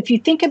 So if you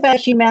think about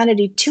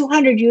humanity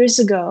 200 years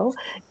ago,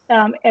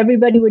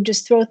 everybody would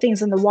just throw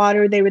things in the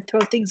water. They would throw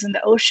things in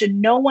the ocean.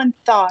 No one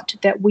thought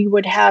that we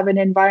would have an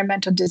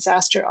environmental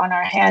disaster on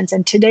our hands.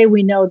 And today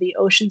we know the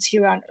oceans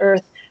here on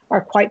Earth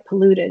are quite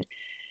polluted.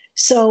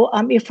 So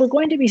if we're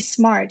going to be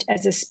smart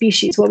as a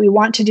species, what we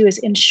want to do is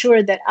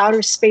ensure that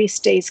outer space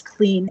stays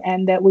clean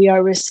and that we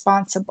are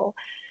responsible.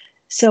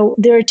 So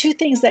there are two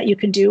things that you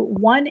can do.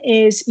 One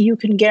is you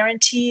can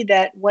guarantee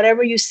that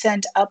whatever you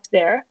send up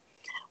there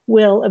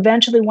will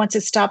eventually, once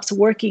it stops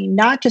working,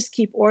 not just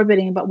keep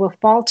orbiting, but will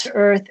fall to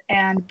Earth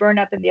and burn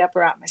up in the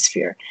upper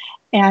atmosphere.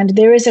 And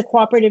there is a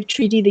cooperative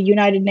treaty the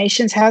United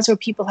Nations has where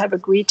people have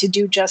agreed to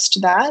do just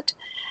that.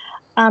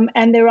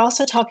 And they're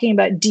also talking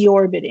about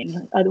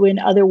deorbiting in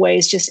other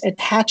ways, just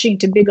attaching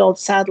to big old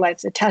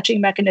satellites,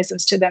 attaching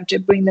mechanisms to them to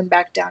bring them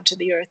back down to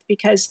the Earth.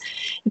 Because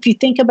if you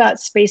think about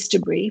space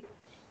debris,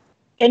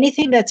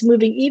 anything that's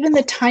moving, even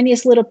the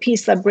tiniest little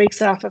piece that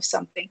breaks off of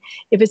something,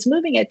 if it's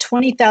moving at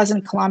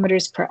 20,000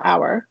 kilometers per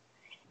hour,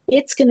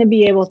 it's going to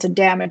be able to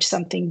damage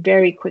something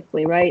very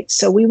quickly, right?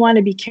 So we want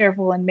to be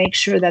careful and make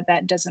sure that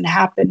that doesn't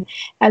happen.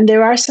 And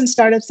there are some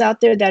startups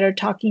out there that are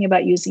talking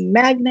about using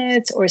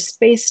magnets or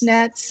space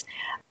nets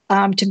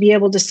to be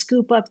able to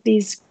scoop up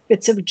these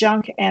bits of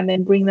junk and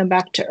then bring them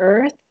back to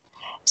Earth.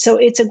 So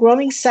it's a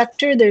growing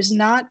sector. There's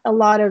not a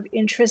lot of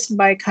interest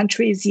by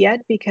countries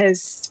yet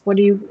because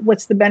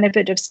what's the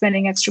benefit of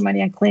spending extra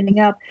money on cleaning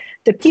up?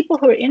 The people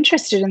who are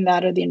interested in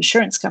that are the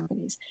insurance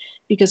companies,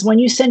 because when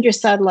you send your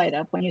satellite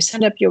up, when you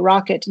send up your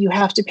rocket, you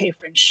have to pay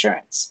for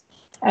insurance.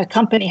 A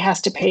company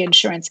has to pay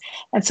insurance.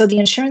 And so the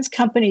insurance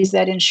companies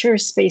that insure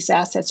space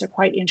assets are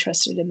quite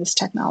interested in this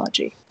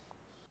technology.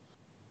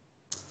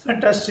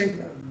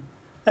 Fantastic.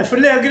 I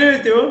fully agree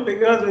with you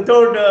because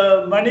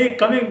without money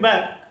coming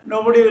back,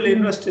 nobody will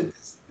invest in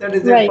this. That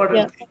is the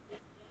important thing.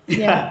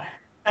 Yeah.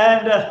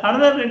 And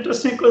another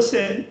interesting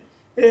question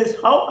is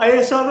how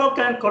ISRO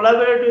can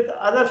collaborate with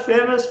other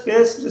famous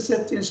space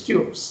research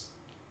institutes.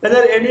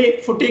 Whether any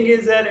footing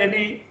is there,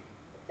 any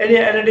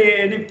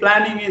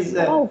planning is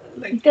there. Oh,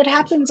 that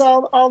happens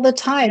all the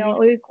time.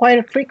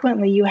 Quite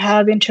frequently, you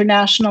have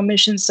international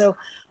missions. So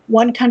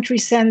one country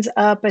sends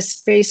up a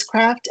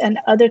spacecraft and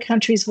other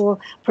countries will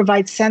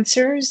provide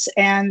sensors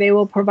and they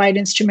will provide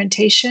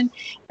instrumentation.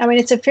 I mean,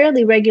 it's a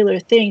fairly regular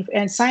thing,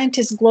 and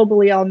scientists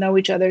globally all know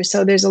each other,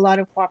 so there's a lot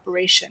of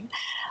cooperation.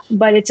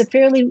 But it's a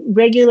fairly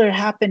regular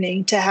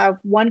happening to have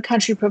one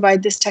country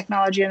provide this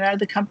technology and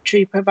another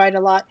country provide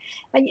a lot.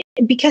 And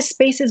because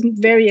space is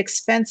very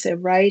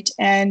expensive, right?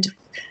 And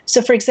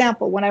so, for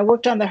example, when I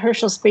worked on the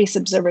Herschel Space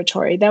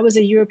Observatory, that was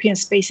a European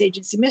Space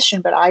Agency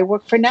mission, but I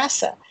worked for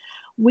NASA.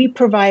 We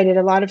provided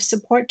a lot of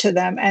support to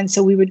them, and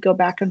so we would go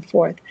back and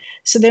forth.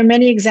 So there are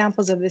many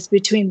examples of this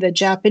between the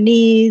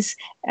Japanese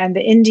and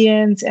the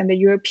Indians and the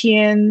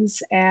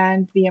Europeans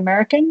and the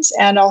Americans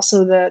and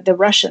also the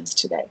Russians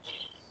today.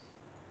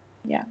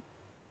 Yeah.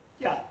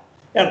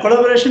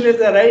 Collaboration is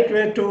the right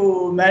way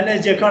to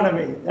manage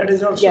economy. That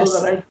is also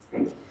the right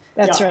thing.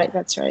 That's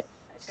right.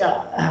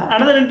 Yeah.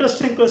 Another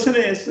interesting question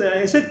is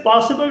it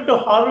possible to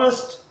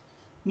harvest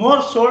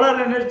more solar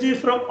energy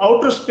from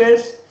outer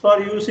space for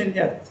use in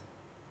Earth?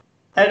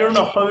 I don't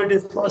know how it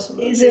is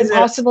possible. Is it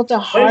possible to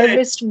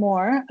harvest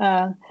more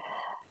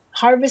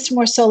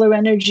solar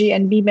energy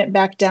and beam it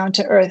back down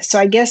to Earth? So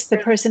I guess the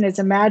person is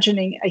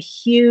imagining a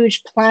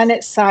huge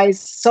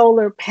planet-sized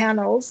solar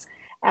panels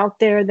out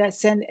there that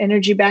send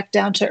energy back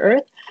down to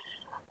Earth.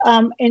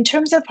 In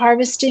terms of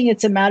harvesting,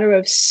 it's a matter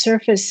of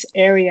surface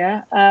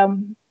area.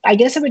 I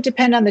guess it would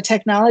depend on the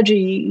technology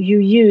you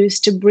use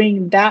to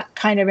bring that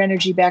kind of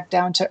energy back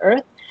down to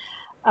Earth.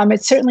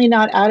 It's certainly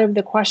not out of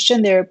the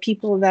question. There are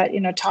people that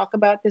talk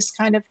about this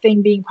kind of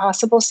thing being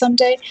possible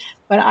someday,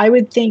 but I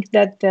would think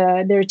that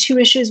there are two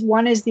issues.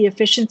 One is the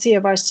efficiency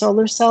of our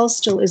solar cells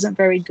still isn't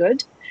very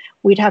good.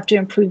 We'd have to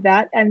improve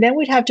that, and then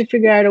we'd have to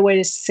figure out a way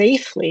to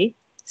safely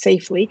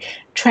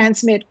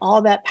transmit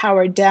all that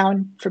power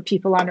down for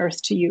people on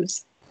Earth to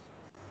use.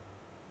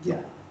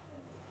 Yeah.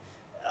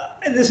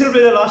 And this will be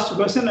the last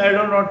question. I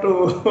don't want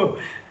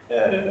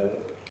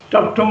to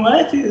talk too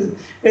much. Is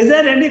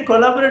there any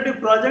collaborative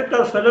project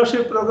or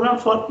fellowship program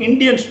for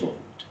Indian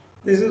students?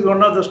 This is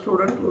one of the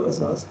students who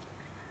was asked.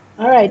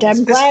 All right.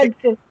 I'm glad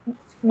that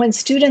when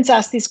students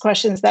ask these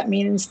questions, that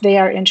means they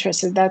are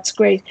interested. That's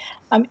great.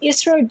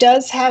 ISRO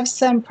does have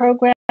some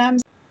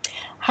programs.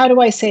 How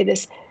do I say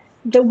this?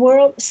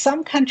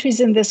 Some countries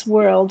in this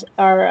world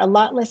are a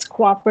lot less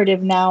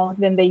cooperative now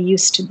than they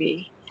used to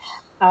be.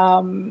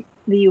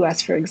 The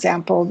US, for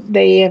example,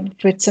 they have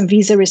put some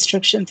visa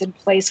restrictions in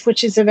place,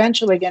 which is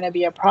eventually going to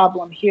be a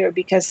problem here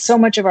because so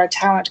much of our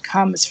talent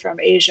comes from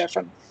Asia,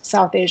 from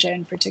South Asia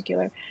in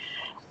particular.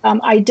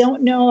 I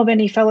don't know of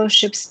any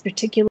fellowships,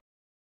 particularly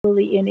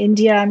in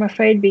India, I'm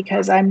afraid,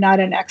 because I'm not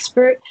an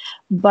expert,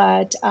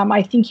 but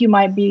I think you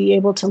might be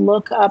able to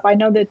look up. I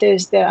know that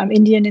there's the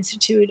Indian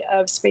Institute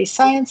of Space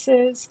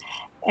Sciences,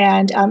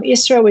 and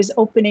ISRO is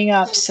opening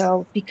up.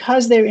 So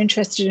because they're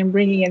interested in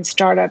bringing in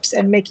startups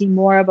and making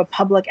more of a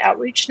public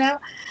outreach now,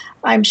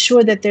 I'm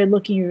sure that they're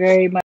looking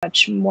very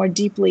much more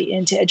deeply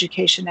into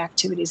education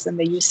activities than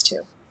they used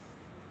to.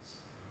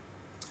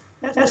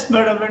 Yes,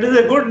 madam. It is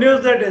a good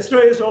news that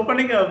ISRO is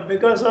opening up,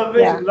 because of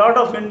which a lot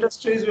of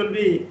industries will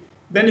be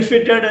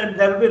benefited, and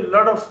there will be a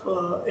lot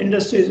of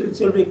industries which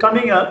will be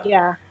coming up.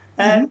 Yeah.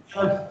 And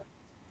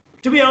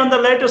to be on the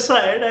lighter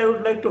side, I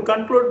would like to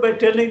conclude by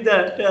telling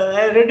that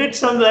I read it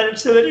somewhere.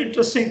 It's a very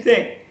interesting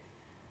thing.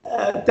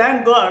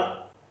 Thank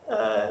God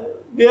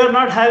we are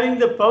not having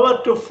the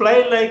power to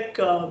fly like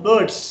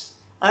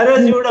birds.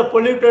 Otherwise, you would have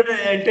polluted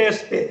the entire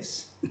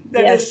space.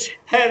 That is,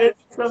 I read it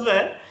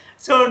somewhere.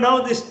 So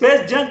now the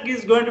space junk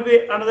is going to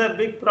be another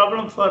big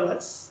problem for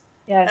us.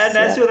 Yes, and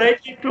as you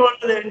rightly told,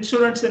 the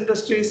insurance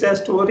industries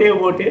has to worry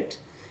about it.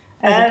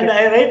 And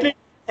I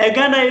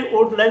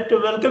would like to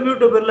welcome you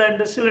to Birla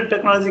Industrial and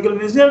Technological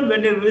Museum.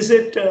 When you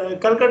visit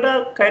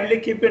Calcutta,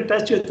 kindly keep in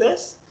touch with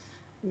us.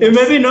 Yes. You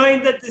may be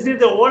knowing that this is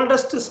the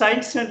oldest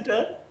science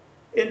center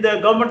in the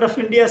Government of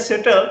India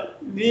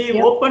setup. We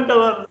opened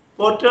our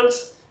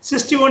portals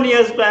 61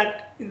 years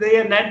back in the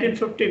year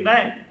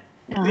 1959.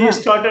 We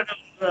started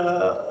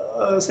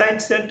our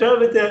science center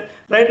with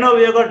right now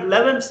we have got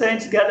 11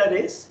 science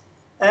galleries,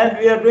 and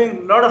we are doing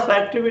a lot of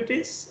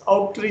activities,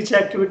 outreach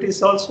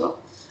activities also.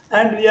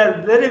 And we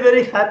are very,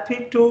 very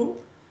happy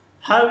to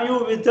have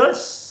you with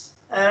us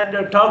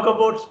and talk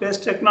about space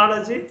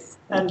technology,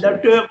 and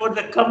that too about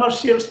the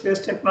commercial space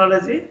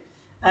technology.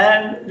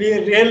 And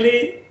we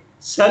really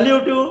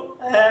salute you,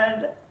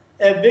 and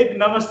a big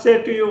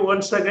namaste to you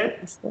once again.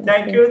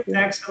 Thank you.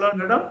 Thanks a lot,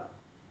 madam.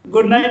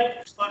 Good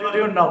night for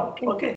you now. Okay.